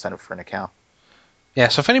Voice and sign up for an account. Yeah,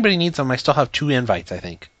 so if anybody needs them, I still have 2 invites, I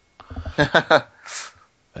think. But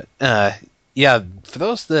yeah, for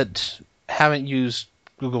those that haven't used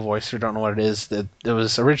Google Voice or don't know what it is, it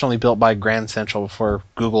was originally built by Grand Central before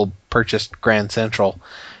Google purchased Grand Central,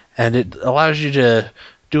 and it allows you to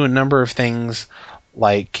do a number of things.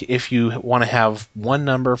 Like if you want to have one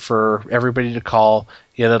number for everybody to call,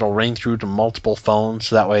 yet it'll ring through to multiple phones,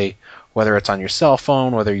 so that way whether it's on your cell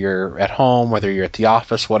phone, whether you're at home, whether you're at the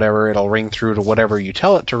office, whatever, it'll ring through to whatever you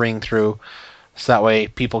tell it to ring through, so that way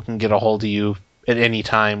people can get a hold of you at any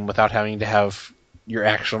time without having to have your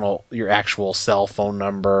actual cell phone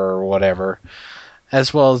number or whatever.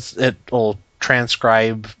 As well as it will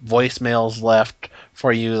transcribe voicemails left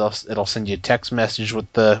for you. It'll send you a text message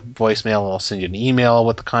with the voicemail. It'll send you an email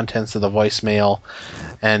with the contents of the voicemail.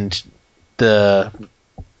 And the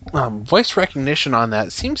voice recognition on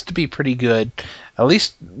that seems to be pretty good. At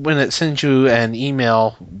least when it sends you an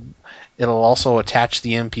email, it'll also attach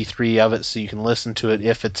the MP3 of it so you can listen to it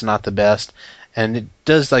if it's not the best. And it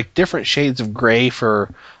does like different shades of gray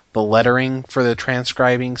for the lettering for the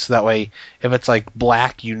transcribing, so that way if it's like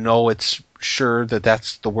black, you know it's sure that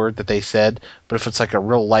that's the word that they said. But if it's like a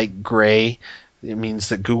real light gray, it means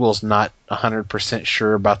that Google's not 100%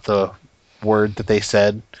 sure about the word that they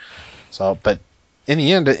said. So, but in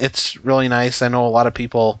the end, it's really nice. I know a lot of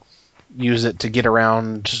people use it to get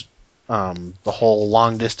around the whole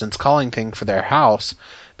long distance calling thing for their house.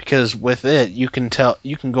 Because with it, you can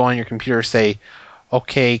go on your computer, say,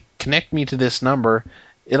 okay, connect me to this number.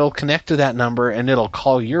 It'll connect to that number, and it'll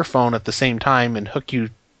call your phone at the same time and hook you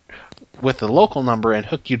with the local number and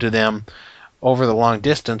hook you to them over the long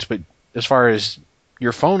distance. But as far as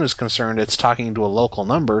your phone is concerned, it's talking to a local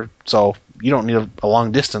number, so you don't need a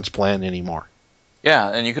long distance plan anymore. Yeah,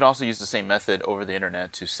 and you can also use the same method over the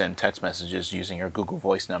internet to send text messages using your Google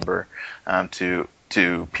Voice number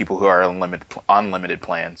to people who are on unlimited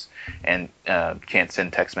plans and can't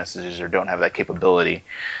send text messages or don't have that capability,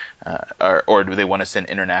 or do they want to send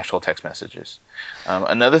international text messages?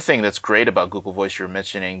 Another thing that's great about Google Voice, you were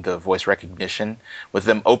mentioning the voice recognition, with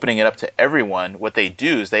them opening it up to everyone, what they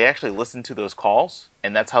do is they actually listen to those calls,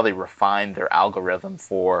 and that's how they refine their algorithm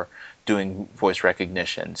for doing voice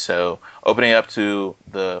recognition. So opening it up to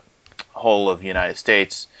the whole of the United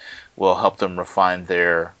States will help them refine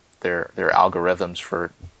their algorithms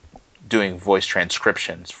for doing voice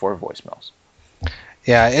transcriptions for voicemails.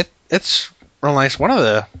 Yeah, it's real nice. One of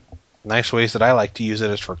the nice ways that I like to use it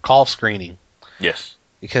is for call screening. Yes.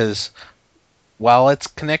 Because while it's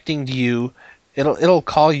connecting to you, it'll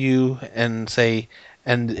call you and say,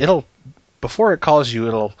 and before it calls you,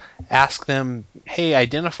 it'll ask them, hey,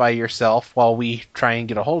 identify yourself while we try and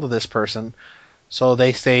get a hold of this person. So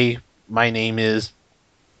they say, my name is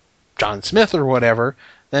John Smith or whatever.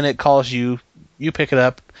 Then it calls you, you pick it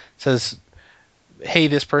up, says, hey,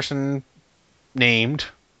 this person named,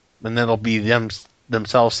 and then it'll be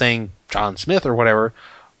themselves saying John Smith or whatever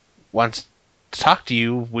wants to talk to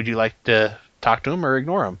you. Would you like to talk to him or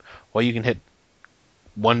ignore him? Well, you can hit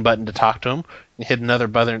one button to talk to him, and hit another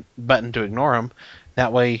button to ignore him.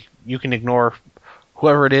 That way, you can ignore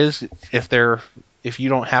whoever it is. If you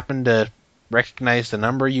don't happen to recognize the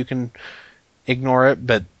number, you can ignore it.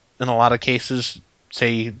 But in a lot of cases,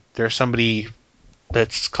 say there's somebody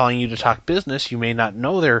that's calling you to talk business, you may not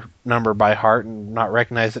know their number by heart and not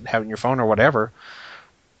recognize it, have it in your phone or whatever.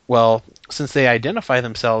 Well, since they identify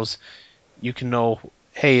themselves, you can know,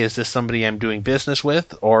 hey, is this somebody I'm doing business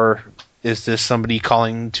with, or is this somebody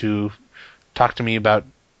calling to talk to me about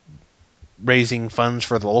raising funds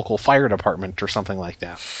for the local fire department or something like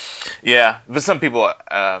that? Yeah, but some people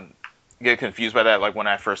get confused by that. Like when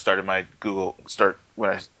I first started when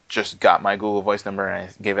I just got my Google Voice number and I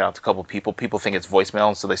gave it out to a couple people, people think it's voicemail,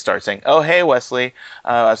 and so they start saying, "Oh, hey, Wesley,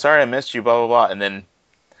 sorry I missed you, blah, blah, blah." And then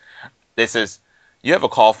they says, "You have a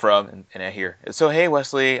call from," and I hear, "So, hey,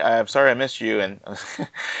 Wesley, I'm sorry I missed you," and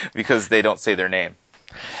because they don't say their name.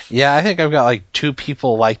 Yeah, I think I've got like 2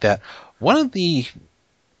 people like that. One of the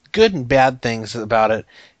good and bad things about it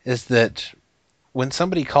is that when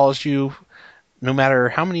somebody calls you, no matter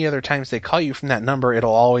how many other times they call you from that number,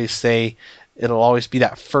 it'll always be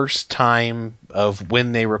that first time of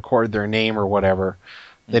when they record their name or whatever.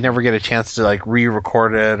 They never get a chance to like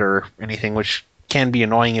re-record it or anything, which can be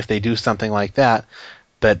annoying if they do something like that.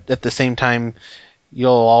 But at the same time,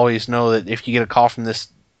 you'll always know that if you get a call from this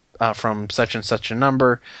from such and such a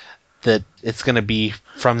number, that it's going to be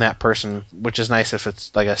from that person, which is nice if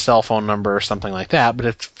it's like a cell phone number or something like that. But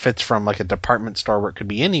if it's from like a department store where it could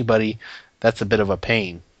be anybody, that's a bit of a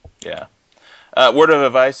pain. Yeah. Word of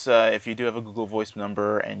advice: if you do have a Google Voice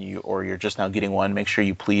number and you're just now getting one, make sure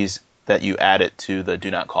you add it to the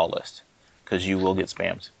do not call list, because you will get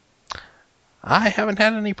spammed. I haven't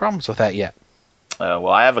had any problems with that yet. Well,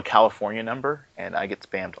 I have a California number and I get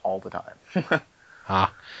spammed all the time.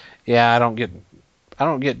 Yeah, I don't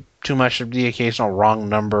get too much of the occasional wrong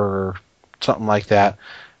number or something like that.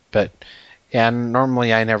 But yeah,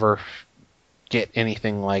 normally I never get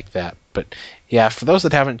anything like that. But yeah, for those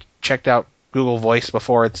that haven't checked out Google Voice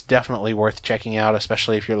before, it's definitely worth checking out,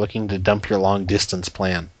 especially if you're looking to dump your long distance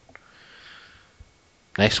plan.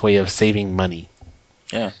 Nice way of saving money.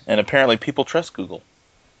 Yeah, and apparently people trust Google.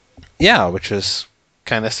 Yeah, which is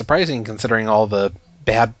kind of surprising considering all the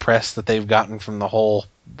bad press that they've gotten from the whole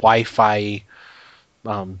Wi-Fi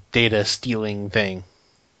data stealing thing.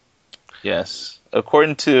 Yes.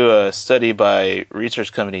 According to a study by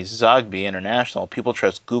research company Zogby International, people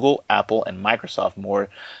trust Google, Apple, and Microsoft more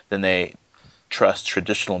than they trust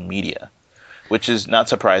traditional media, which is not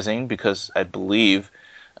surprising because I believe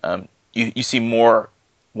you see more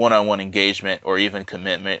one-on-one engagement or even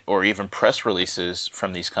commitment or even press releases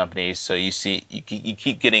from these companies. So you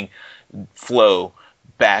keep getting flow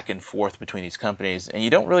back and forth between these companies, and you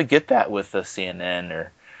don't really get that with a CNN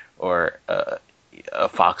or a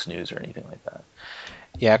Fox News or anything like that.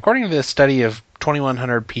 Yeah, according to this study of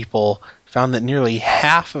 2,100 people, found that nearly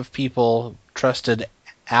half of people trusted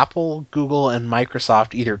Apple, Google, and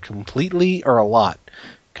Microsoft either completely or a lot,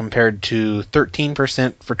 compared to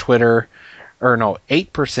 13% for Twitter,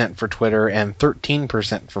 8% for Twitter and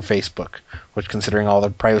 13% for Facebook, which, considering all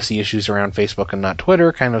the privacy issues around Facebook and not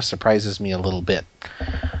Twitter, kind of surprises me a little bit.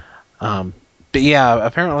 But yeah,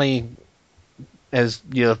 apparently, as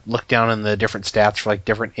you look down in the different stats for like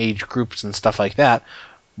different age groups and stuff like that,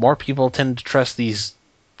 more people tend to trust these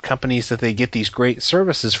companies that they get these great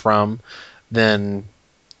services from than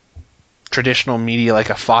traditional media like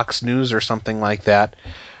a Fox News or something like that,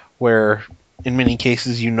 where in many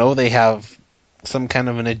cases they have some kind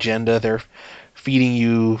of an agenda. They're feeding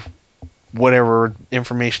you whatever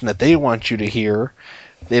information that they want you to hear.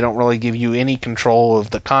 They don't really give you any control of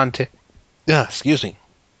the content. Excuse me.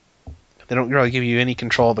 They don't really give you any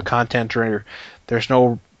control of the content, or there's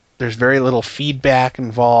very little feedback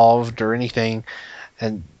involved or anything,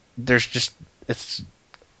 and I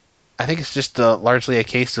think it's just largely a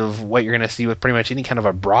case of what you're going to see with pretty much any kind of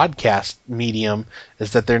a broadcast medium,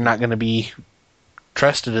 is that they're not going to be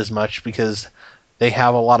trusted as much because they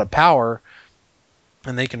have a lot of power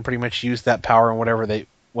and they can pretty much use that power in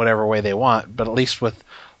whatever way they want. But at least with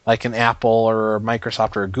like an Apple or a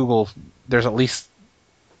Microsoft or a Google, there's at least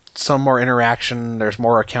some more interaction, there's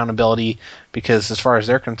more accountability, because as far as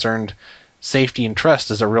they're concerned, safety and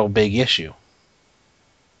trust is a real big issue.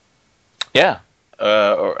 Yeah.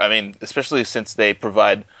 Especially since they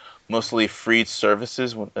provide mostly free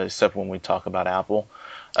services, except when we talk about Apple,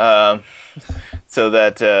 so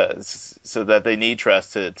that they need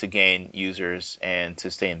trust to gain users and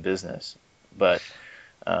to stay in business. But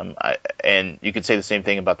and you could say the same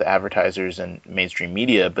thing about the advertisers and mainstream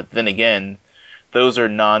media. But then again, those are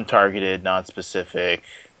non-targeted, non-specific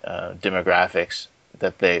demographics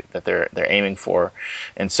that they're aiming for,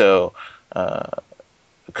 and so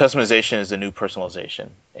customization is the new personalization.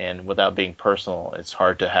 And without being personal, it's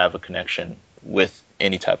hard to have a connection with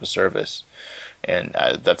any type of service, and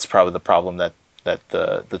that's probably the problem that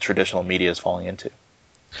the traditional media is falling into.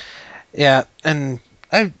 Yeah, and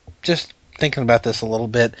I'm just thinking about this a little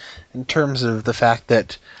bit in terms of the fact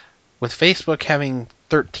that with Facebook having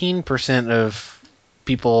 13% of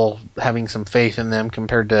people having some faith in them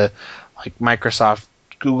compared to like Microsoft,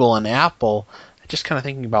 Google, and Apple, just kind of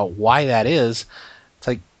thinking about why that is. It's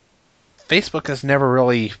like Facebook has never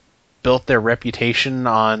really built their reputation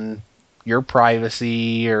on your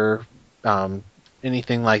privacy or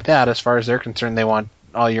anything like that. As far as they're concerned, they want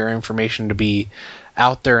all your information to be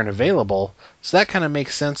out there and available. So that kind of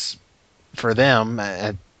makes sense for them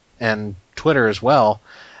and Twitter as well.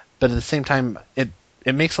 But at the same time, it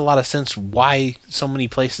makes a lot of sense why so many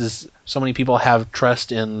people have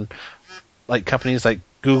trust in like companies like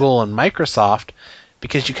Google and Microsoft,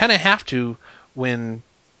 because you kind of have to when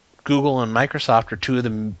Google and Microsoft are two of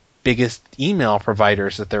the biggest email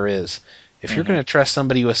providers that there is. If you're going to trust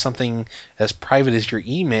somebody with something as private as your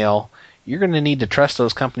email, you're going to need to trust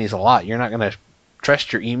those companies a lot. You're not going to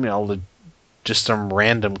trust your email to just some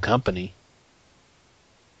random company.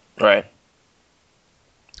 Right.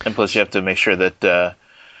 And plus, you have to make sure that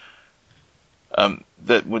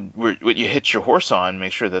that what you hit your horse on,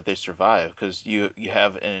 make sure that they survive, because you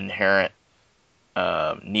have an inherent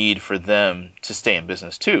need for them to stay in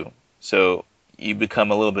business too. So you become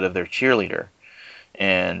a little bit of their cheerleader,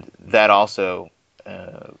 and that also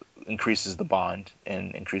increases the bond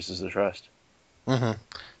and increases the trust. Mm-hmm.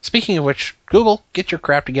 Speaking of which, Google, get your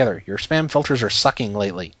crap together. Your spam filters are sucking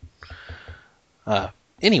lately.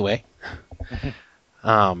 Anyway,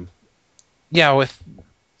 yeah, with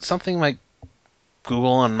something like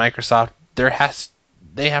Google and Microsoft,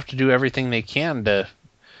 they have to do everything they can to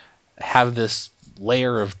have this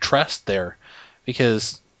layer of trust there,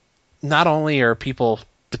 because not only are people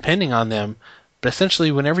depending on them, but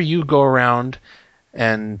essentially whenever you go around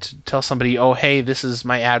and tell somebody, oh, hey, this is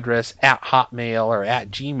my address at Hotmail or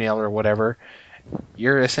at Gmail or whatever,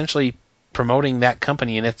 you're essentially promoting that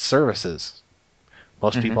company and its services.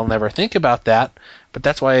 Most people never think about that, but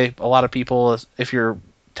that's why a lot of people, if you're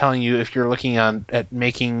looking at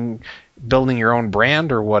building your own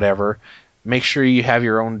brand or whatever, make sure you have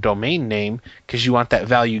your own domain name, because you want that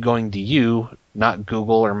value going to you, not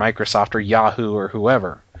Google or Microsoft or Yahoo or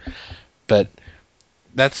whoever. But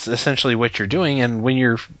that's essentially what you're doing, and when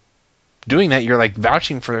you're doing that, you're like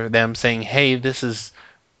vouching for them, saying, hey, this is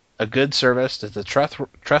a good service, it's a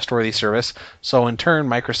trustworthy service, so in turn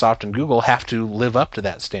Microsoft and Google have to live up to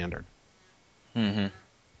that standard.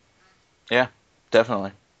 Yeah,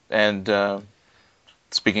 definitely. And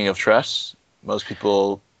speaking of trust, most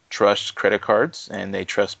people trust credit cards and they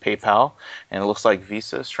trust PayPal, and it looks like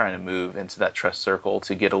Visa is trying to move into that trust circle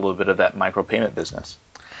to get a little bit of that micropayment business.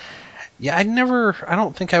 Yeah, I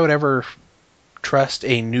don't think I would ever trust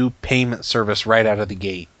a new payment service right out of the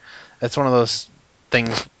gate. That's one of those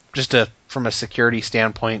things, from a security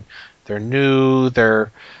standpoint, they're new,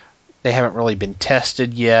 they haven't really been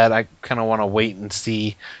tested yet. I kind of want to wait and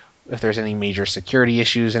see if there's any major security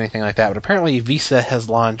issues, anything like that. But apparently Visa has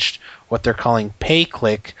launched what they're calling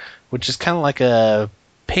PayClick, which is kind of like a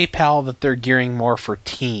PayPal that they're gearing more for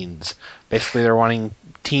teens. Basically, they're wanting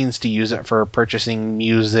teens to use it for purchasing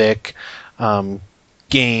music,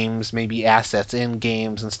 games, maybe assets in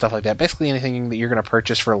games and stuff like that. Basically anything that you're going to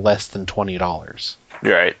purchase for less than $20.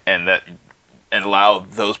 Right, and allow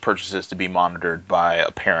those purchases to be monitored by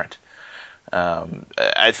a parent.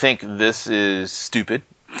 I think this is stupid.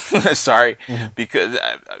 Sorry, because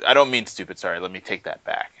I don't mean stupid. Sorry, let me take that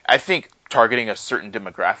back. I think targeting a certain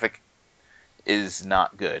demographic is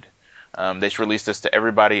not good. They should release this to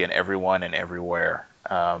everybody and everyone and everywhere.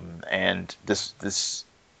 And this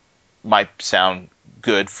might sound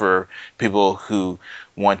good for people who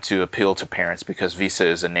want to appeal to parents, because Visa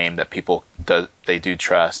is a name that people do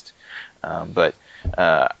trust. But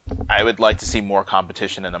I would like to see more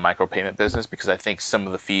competition in the micropayment business, because I think some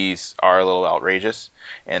of the fees are a little outrageous.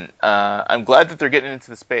 And I'm glad that they're getting into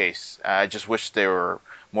the space. I just wish they were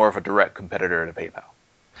more of a direct competitor to PayPal.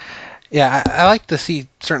 Yeah, I like to see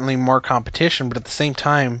certainly more competition, but at the same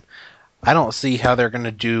time, I don't see how they're going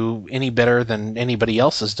to do any better than anybody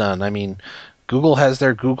else has done. I mean, Google has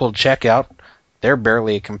their Google Checkout. They're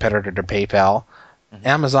barely a competitor to PayPal.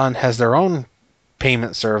 Amazon has their own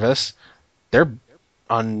payment service. They're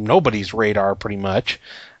on nobody's radar pretty much.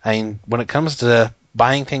 I mean, when it comes to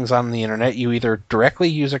buying things on the internet, you either directly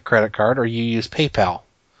use a credit card or you use PayPal.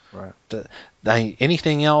 Right.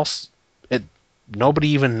 Anything else, nobody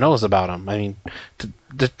even knows about them. I mean,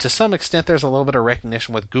 to some extent, there's a little bit of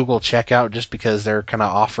recognition with Google Checkout just because they're kind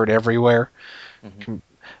of offered everywhere. Mm-hmm.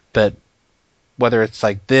 But whether it's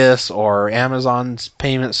like this or Amazon's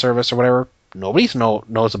payment service or whatever, nobody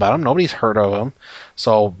knows about them. Nobody's heard of them.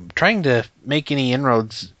 So trying to make any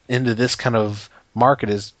inroads into this kind of market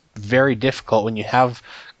is very difficult when you have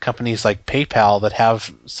companies like PayPal that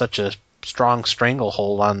have such a strong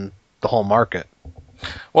stranglehold on the whole market.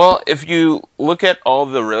 Well, if you look at all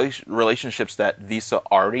the relationships that Visa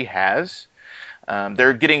already has,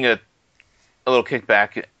 they're getting a little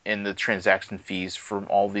kickback in the transaction fees from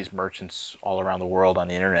all these merchants all around the world on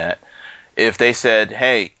the internet. If they said,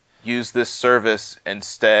 hey, use this service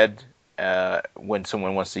instead when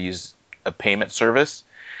someone wants to use a payment service,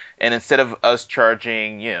 and instead of us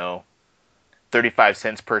charging, 35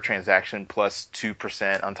 cents per transaction plus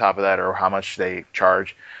 2% on top of that, or how much they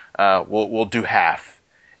charge, we'll do half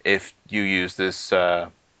if you use this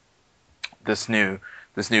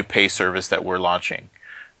new pay service that we're launching.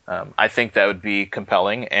 I think that would be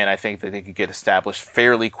compelling, and I think that they could get established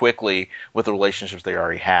fairly quickly with the relationships they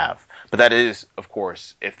already have. But that is, of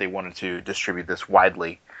course, if they wanted to distribute this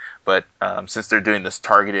widely. But since they're doing this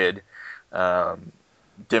targeted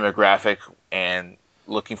demographic and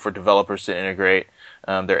looking for developers to integrate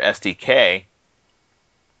their SDK,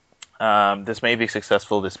 this may be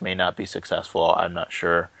successful. This may not be successful. I'm not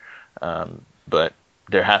sure. But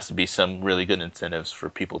there has to be some really good incentives for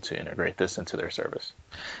people to integrate this into their service.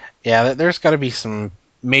 Yeah, there's got to be some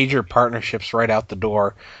major partnerships right out the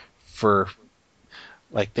door for,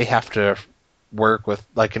 like, they have to work with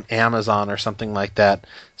like an Amazon or something like that,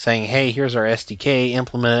 saying, hey, here's our SDK,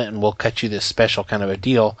 implement it, and we'll cut you this special kind of a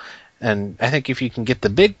deal. And I think if you can get the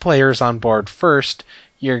big players on board first,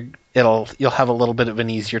 you'll have a little bit of an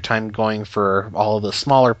easier time going for all of the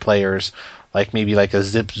smaller players, like maybe like a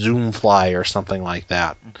Zip Zoomfly or something like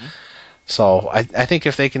that. Mm-hmm. So I think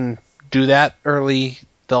if they can do that early,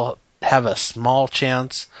 they'll have a small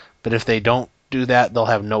chance, but if they don't do that, they'll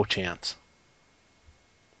have no chance.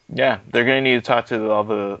 Yeah, they're going to need to talk to all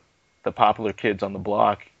the popular kids on the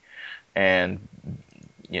block and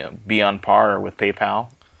be on par with PayPal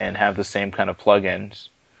and have the same kind of plugins.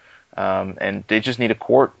 And they just need to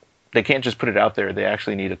court. They can't just put it out there. They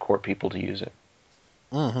actually need to court people to use it.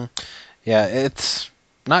 Mm-hmm. Yeah, it's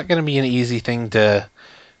not going to be an easy thing to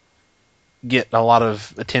get a lot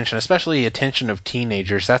of attention, especially attention of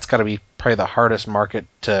teenagers. That's got to be probably the hardest market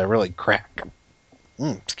to really crack.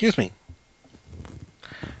 Excuse me.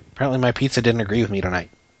 Apparently my pizza didn't agree with me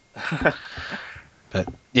tonight. But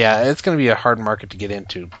yeah, it's going to be a hard market to get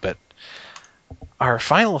into. But our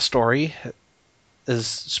final story is,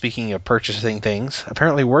 speaking of purchasing things,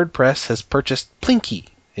 apparently WordPress has purchased Plinky,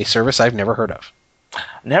 a service I've never heard of.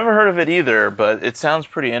 Never heard of it either, but it sounds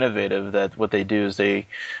pretty innovative. That what they do is they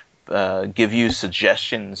give you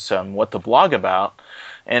suggestions on what to blog about.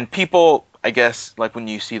 And people, I guess, like when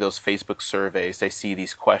you see those Facebook surveys, they see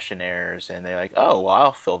these questionnaires and they're like, oh, well,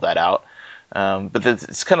 I'll fill that out. But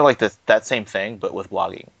it's kind of like that same thing, but with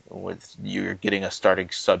blogging. With you're getting a starting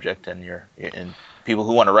subject and people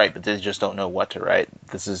who want to write, but they just don't know what to write.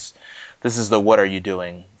 This is the what are you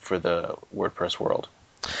doing for the WordPress world.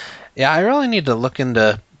 Yeah, I really need to look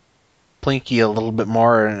into Plinky a little bit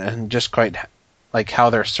more and just quite like how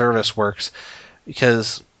their service works,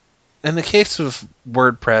 because in the case of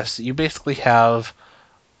WordPress, you basically have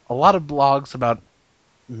a lot of blogs about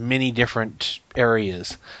many different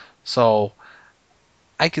areas. So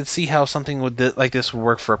I could see how something like this would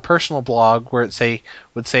work for a personal blog where it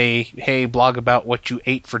would say, hey, blog about what you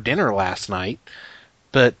ate for dinner last night.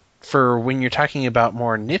 But for when you're talking about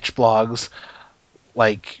more niche blogs,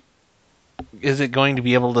 like, is it going to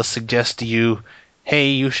be able to suggest to you, hey,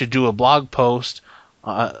 you should do a blog post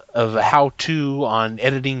of a how-to on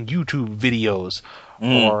editing YouTube videos?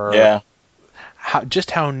 Or yeah.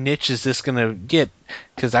 How niche is this going to get?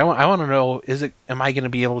 Because I want to know, am I going to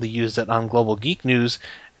be able to use it on Global Geek News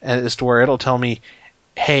as to where it'll tell me,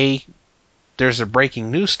 hey, there's a breaking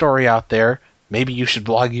news story out there, maybe you should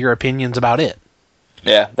blog your opinions about it?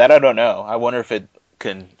 Yeah, that I don't know. I wonder if it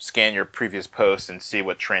can scan your previous posts and see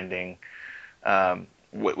what trending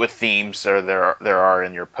what themes there are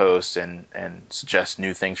in your posts and suggest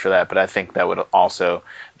new things for that. But I think that would also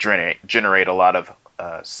generate a lot of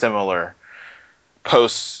similar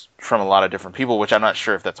posts from a lot of different people, which I'm not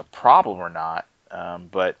sure if that's a problem or not.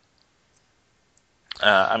 But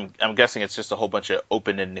I'm guessing it's just a whole bunch of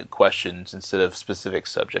open-ended questions instead of specific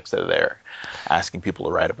subjects that they're asking people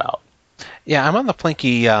to write about. Yeah, I'm on the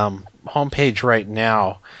Plinky homepage right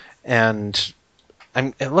now, and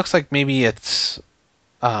it looks like maybe it's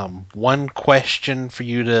one question for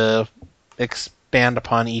you to expand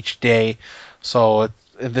upon each day. So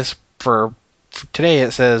for today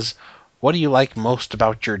it says, what do you like most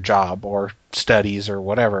about your job or studies or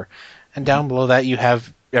whatever? And down below that you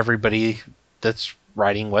have everybody that's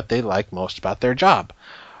writing what they like most about their job.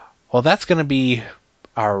 Well, that's going to be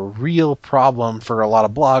a real problem for a lot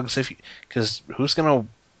of blogs, because who's going to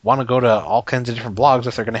want to go to all kinds of different blogs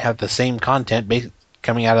if they're going to have the same content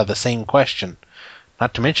coming out of the same question?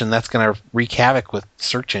 Not to mention that's going to wreak havoc with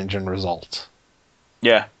search engine results.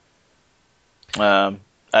 Yeah.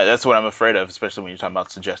 That's what I'm afraid of, especially when you're talking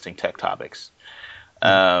about suggesting tech topics.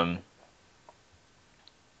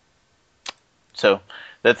 So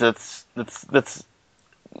that's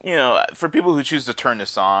for people who choose to turn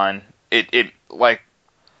this on, it like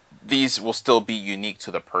these will still be unique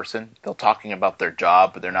to the person. They're talking about their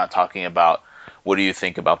job, but they're not talking about what do you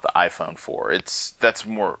think about the iPhone 4.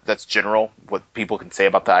 That's general. What people can say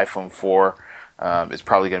about the iPhone 4 is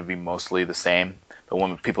probably going to be mostly the same. But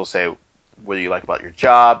when people say what do you like about your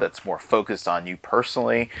job, that's more focused on you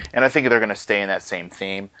personally, and I think they're going to stay in that same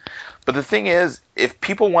theme. But the thing is, if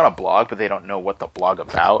people want to blog but they don't know what to blog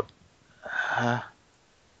about,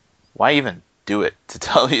 why even do it, to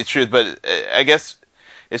tell you the truth? But I guess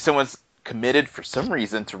if someone's committed for some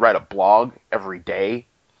reason to write a blog every day,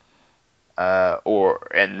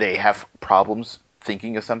 and they have problems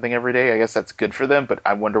thinking of something every day, I guess that's good for them. But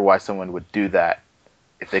I wonder why someone would do that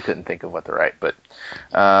if they couldn't think of what to write. But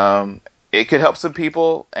it could help some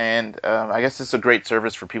people, and I guess it's a great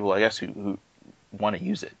service for people, I guess, who want to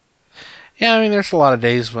use it. Yeah, I mean, there's a lot of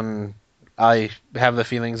days when I have the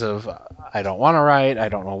feelings of I don't want to write, I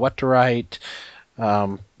don't know what to write,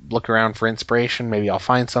 look around for inspiration, maybe I'll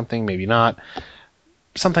find something, maybe not.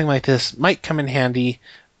 Something like this might come in handy,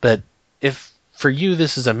 but if for you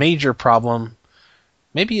this is a major problem,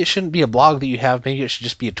 maybe it shouldn't be a blog that you have, maybe it should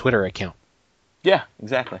just be a Twitter account. Yeah,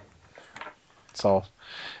 exactly. So,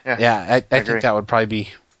 I think that would probably be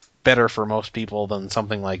better for most people than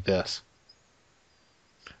something like this.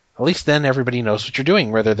 At least then everybody knows what you're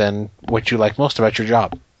doing rather than what you like most about your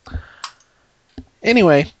job.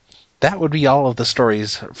 Anyway, that would be all of the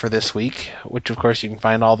stories for this week, which of course you can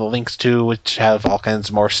find all the links to, which have all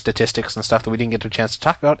kinds more statistics and stuff that we didn't get a chance to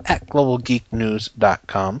talk about at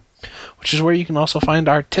globalgeeknews.com, which is where you can also find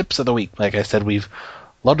our tips of the week. Like I said, we've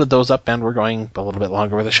loaded those up and we're going a little bit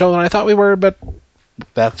longer with the show than I thought we were, but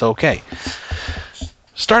that's okay.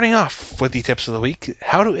 Starting off with the tips of the week,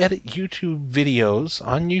 how to edit YouTube videos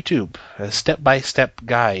on YouTube, a step-by-step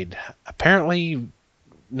guide. Apparently,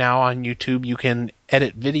 now on YouTube, you can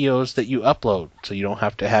edit videos that you upload, so you don't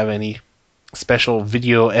have to have any special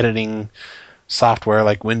video editing software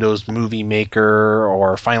like Windows Movie Maker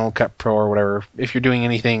or Final Cut Pro or whatever. If you're doing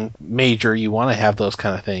anything major, you want to have those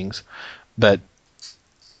kind of things. But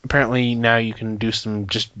apparently now you can do some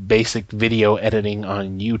just basic video editing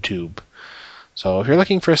on YouTube. So if you're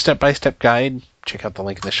looking for a step-by-step guide, check out the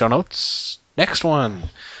link in the show notes. Next one,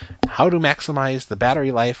 how to maximize the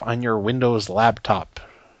battery life on your Windows laptop.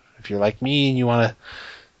 If you're like me and you want to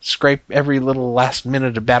scrape every little last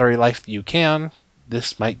minute of battery life that you can,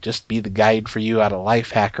 this might just be the guide for you out of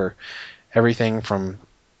Lifehacker. Everything from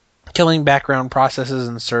killing background processes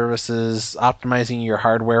and services, optimizing your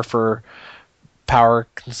hardware for power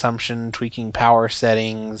consumption, tweaking power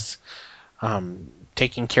settings,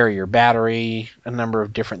 taking care of your battery, a number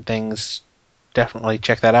of different things. Definitely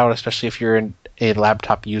check that out, especially if you're a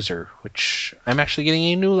laptop user, which I'm actually getting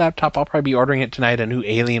a new laptop. I'll probably be ordering it tonight, a new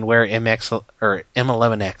Alienware MX or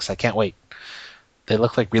M11X. I can't wait. They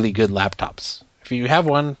look like really good laptops. If you have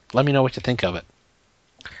one, let me know what you think of it.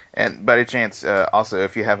 And by chance, also,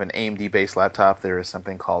 if you have an AMD-based laptop, there is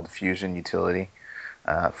something called Fusion Utility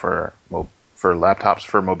for laptops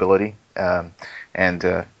for mobility. And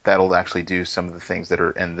that'll actually do some of the things that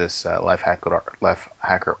are in this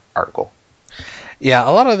Lifehacker article. Yeah,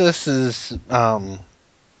 a lot of this is, at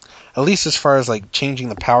least as far as like changing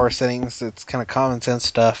the power settings, it's kind of common sense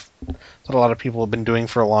stuff that a lot of people have been doing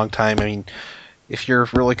for a long time. I mean, if you're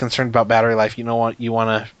really concerned about battery life, you know what, you want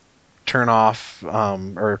to turn off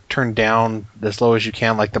or turn down as low as you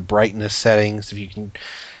can, like the brightness settings.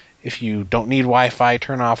 If you don't need Wi-Fi,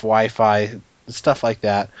 turn off Wi-Fi, stuff like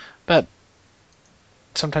that. But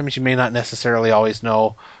sometimes you may not necessarily always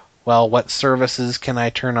know, well, what services can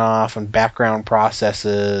I turn off and background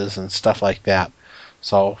processes and stuff like that.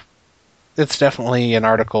 So it's definitely an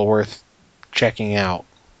article worth checking out.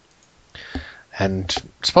 And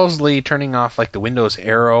supposedly turning off like the Windows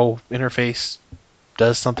Aero interface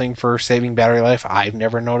does something for saving battery life. I've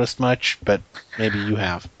never noticed much, but maybe you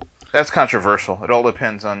have. That's controversial. It all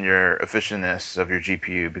depends on your efficientness of your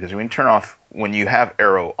GPU, because when you have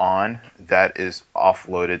Aero on, that is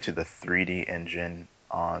offloaded to the 3D engine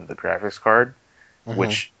on the graphics card,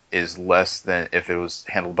 which is less than if it was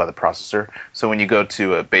handled by the processor. So when you go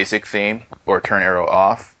to a basic theme or turn Aero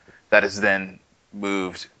off, that is then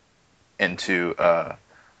moved into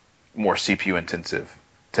more CPU intensive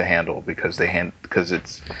to handle, because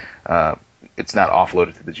it's not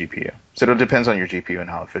offloaded to the GPU. So it depends on your GPU and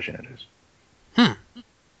how efficient it is.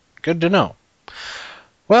 Good to know.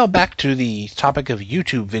 Well, back to the topic of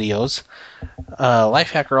YouTube videos.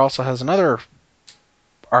 Lifehacker also has another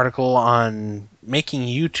article on making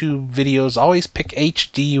YouTube videos always pick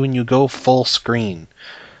HD when you go full screen.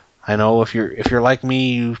 I know if you're like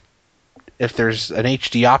me, if there's an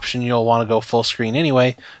HD option, you'll want to go full screen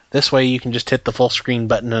anyway. This way you can just hit the full screen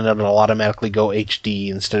button and it'll automatically go HD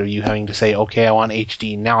instead of you having to say, okay, I want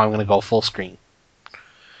HD, now I'm going to go full screen.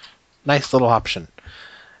 Nice little option.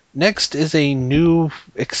 Next is a new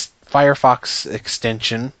Firefox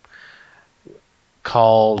extension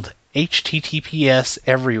called HTTPS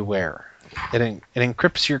Everywhere. It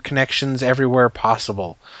encrypts your connections everywhere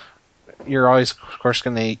possible. You're always, of course,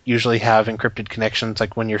 going to usually have encrypted connections,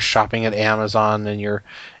 like when you're shopping at Amazon and you're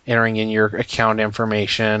entering in your account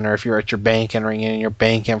information, or if you're at your bank entering in your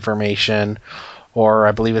bank information, or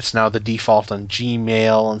I believe it's now the default on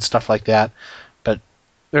Gmail and stuff like that. But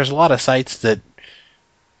there's a lot of sites that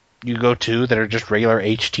you go to that are just regular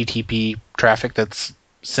HTTP traffic that's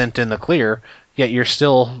sent in the clear, yet you're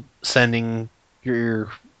still sending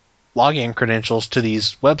your login credentials to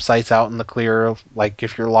these websites out in the clear, like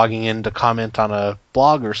if you're logging in to comment on a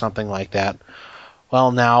blog or something like that.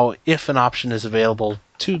 Well, now, if an option is available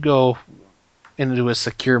to go into a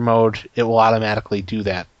secure mode, it will automatically do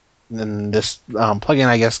that. And this plugin,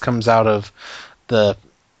 I guess, comes out of the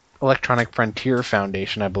Electronic Frontier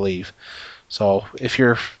Foundation, I believe. So if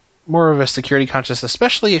you're more of a security conscious,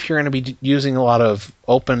 especially if you're going to be using a lot of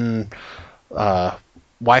open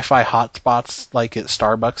Wi-Fi hotspots like at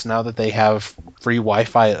Starbucks, now that they have free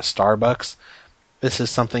Wi-Fi at Starbucks, this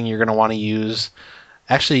is something you're going to want to use.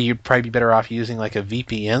 Actually, you'd probably be better off using like a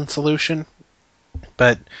VPN solution.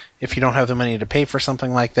 But if you don't have the money to pay for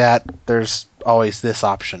something like that, there's always this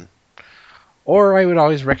option. Or I would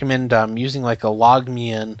always recommend using like a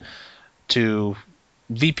LogMeIn to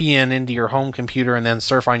VPN into your home computer and then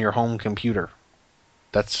surf on your home computer.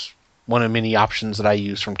 That's one of many options that I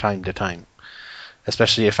use from time to time.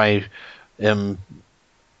 Especially if I am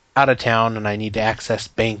out of town and I need to access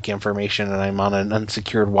bank information and I'm on an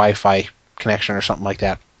unsecured Wi-Fi connection or something like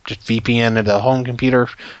that. Just VPN into the home computer,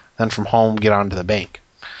 then from home get onto the bank.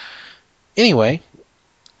 Anyway,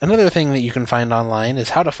 another thing that you can find online is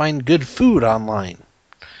how to find good food online.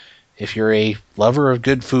 If you're a lover of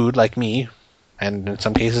good food like me, and in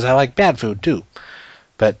some cases I like bad food too,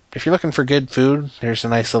 but if you're looking for good food, there's a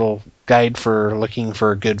nice little guide for looking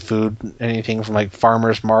for good food. Anything from like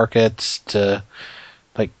farmers markets to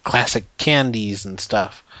like classic candies and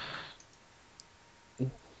stuff.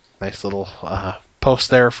 Nice little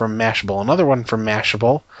post there from Mashable. Another one from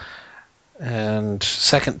Mashable. And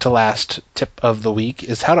second to last tip of the week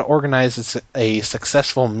is how to organize a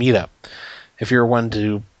successful meetup. If you're one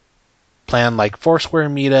to plan like Foursquare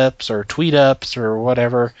meetups or Tweetups or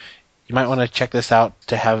whatever, you might want to check this out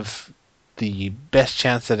to have the best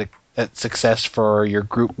chance at success for your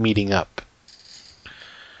group meeting up.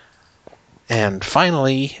 And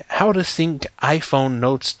finally, how to sync iPhone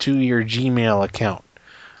notes to your Gmail account.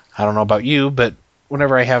 I don't know about you, but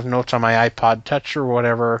whenever I have notes on my iPod Touch or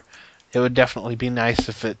whatever, it would definitely be nice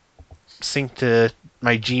if it synced to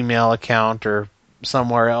my Gmail account or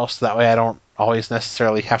somewhere else. That way I don't always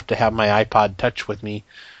necessarily have to have my iPod Touch with me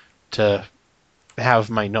to have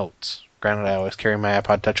my notes. Granted, I always carry my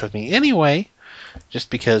iPod Touch with me anyway, just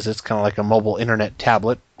because it's kind of like a mobile internet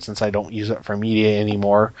tablet, since I don't use it for media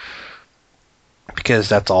anymore, because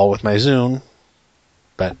that's all with my Zune.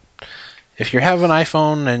 But if you have an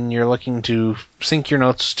iPhone and you're looking to sync your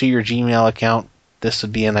notes to your Gmail account, this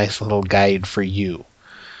would be a nice little guide for you.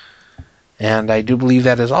 And I do believe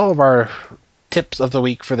that is all of our tips of the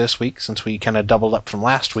week for this week, since we kind of doubled up from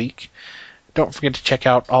last week. Don't forget to check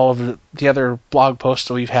out all of the other blog posts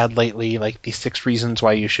that we've had lately, like the 6 reasons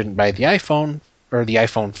why you shouldn't buy the iPhone, or the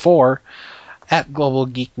iPhone 4, at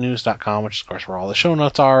globalgeeknews.com, which is, of course, where all the show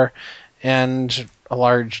notes are, and a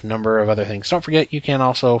large number of other things. Don't forget, you can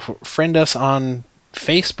also friend us on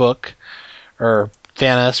Facebook, or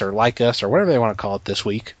fan us, or like us, or whatever they want to call it this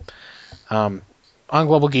week. on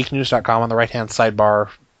globalgeeknews.com on the right-hand sidebar,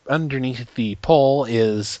 underneath the poll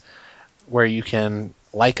is where you can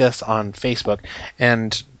like us on Facebook.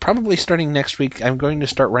 And probably starting next week, I'm going to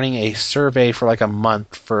start running a survey for like a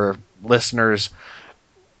month for listeners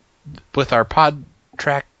with our pod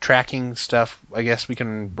tracking stuff. I guess we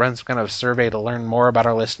can run some kind of survey to learn more about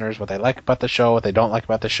our listeners, what they like about the show, what they don't like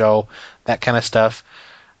about the show, that kind of stuff,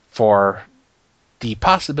 for the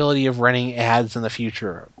possibility of running ads in the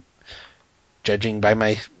future. Judging by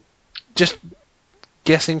my just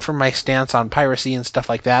guessing from my stance on piracy and stuff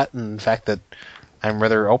like that, and the fact that I'm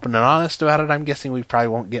rather open and honest about it, I'm guessing we probably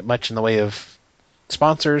won't get much in the way of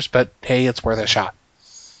sponsors, but hey, it's worth a shot.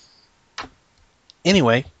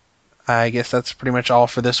 Anyway, I guess that's pretty much all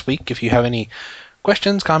for this week. If you have any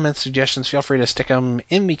questions, comments, suggestions, feel free to stick them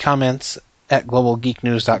in the comments at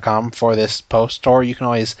globalgeeknews.com for this post, or you can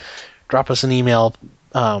always drop us an email,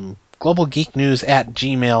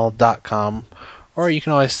 globalgeeknews@gmail.com, or you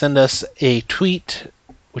can always send us a tweet,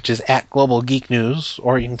 which is at globalgeeknews,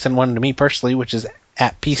 or you can send one to me personally, which is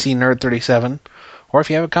at PCNerd37, or if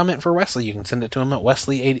you have a comment for Wesley, you can send it to him at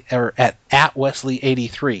Wesley80 or at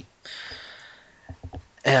Wesley83.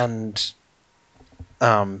 And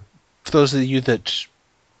for those of you that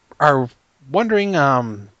are wondering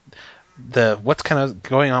what's kind of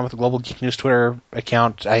going on with the Global Geek News Twitter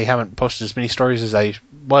account, I haven't posted as many stories as I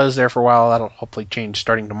was there for a while. That'll hopefully change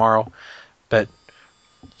starting tomorrow. But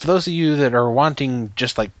for those of you that are wanting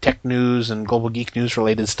just like tech news and Global Geek News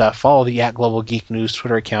related stuff, follow the at Global Geek News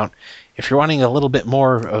Twitter account. If you're wanting a little bit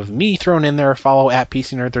more of me thrown in there, follow at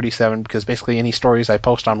PCNerd37, because basically any stories I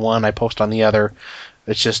post on one, I post on the other.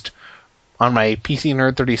 It's just on my PC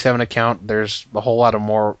Nerd 37 account, there's a whole lot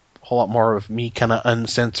more of me kind of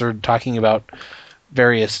uncensored talking about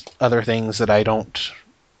various other things that I don't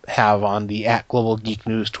have on the at Global Geek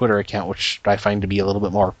News Twitter account, which I find to be a little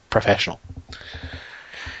bit more professional.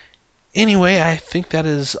 Anyway, I think that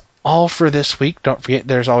is all for this week. Don't forget,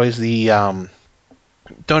 there's always the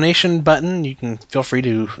donation button. You can feel free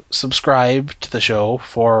to subscribe to the show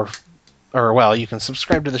you can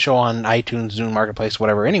subscribe to the show on iTunes, Zune Marketplace,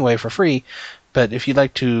 whatever, anyway, for free. But if you'd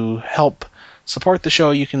like to help support the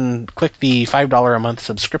show, you can click the $5 a month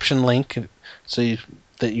subscription link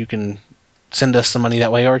that you can send us some money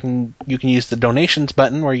that way, or you can use the donations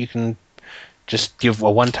button, where you can just give a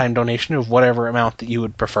one-time donation of whatever amount that you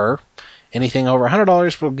would prefer. Anything over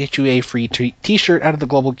 $100 will get you a free t-shirt out of the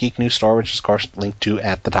Global Geek News store, which is, of course, linked to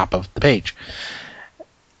at the top of the page.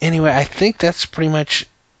 Anyway, I think that's pretty much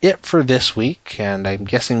it for this week, and I'm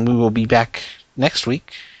guessing we will be back next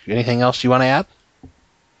week. Anything else you want to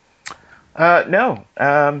add? No.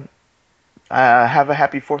 Have a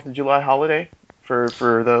happy 4th of July holiday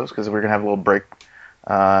for those, because we're going to have a little break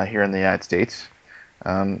here in the United States.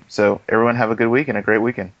 So everyone have a good week and a great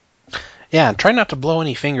weekend. Yeah, and try not to blow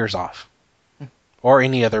any fingers off or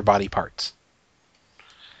any other body parts.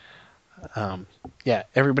 Yeah,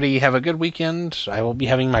 everybody have a good weekend. I will be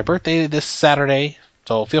having my birthday this Saturday,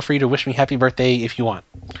 so feel free to wish me happy birthday if you want.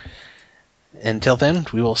 Until then,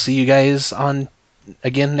 we will see you guys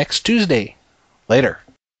again next Tuesday. Later.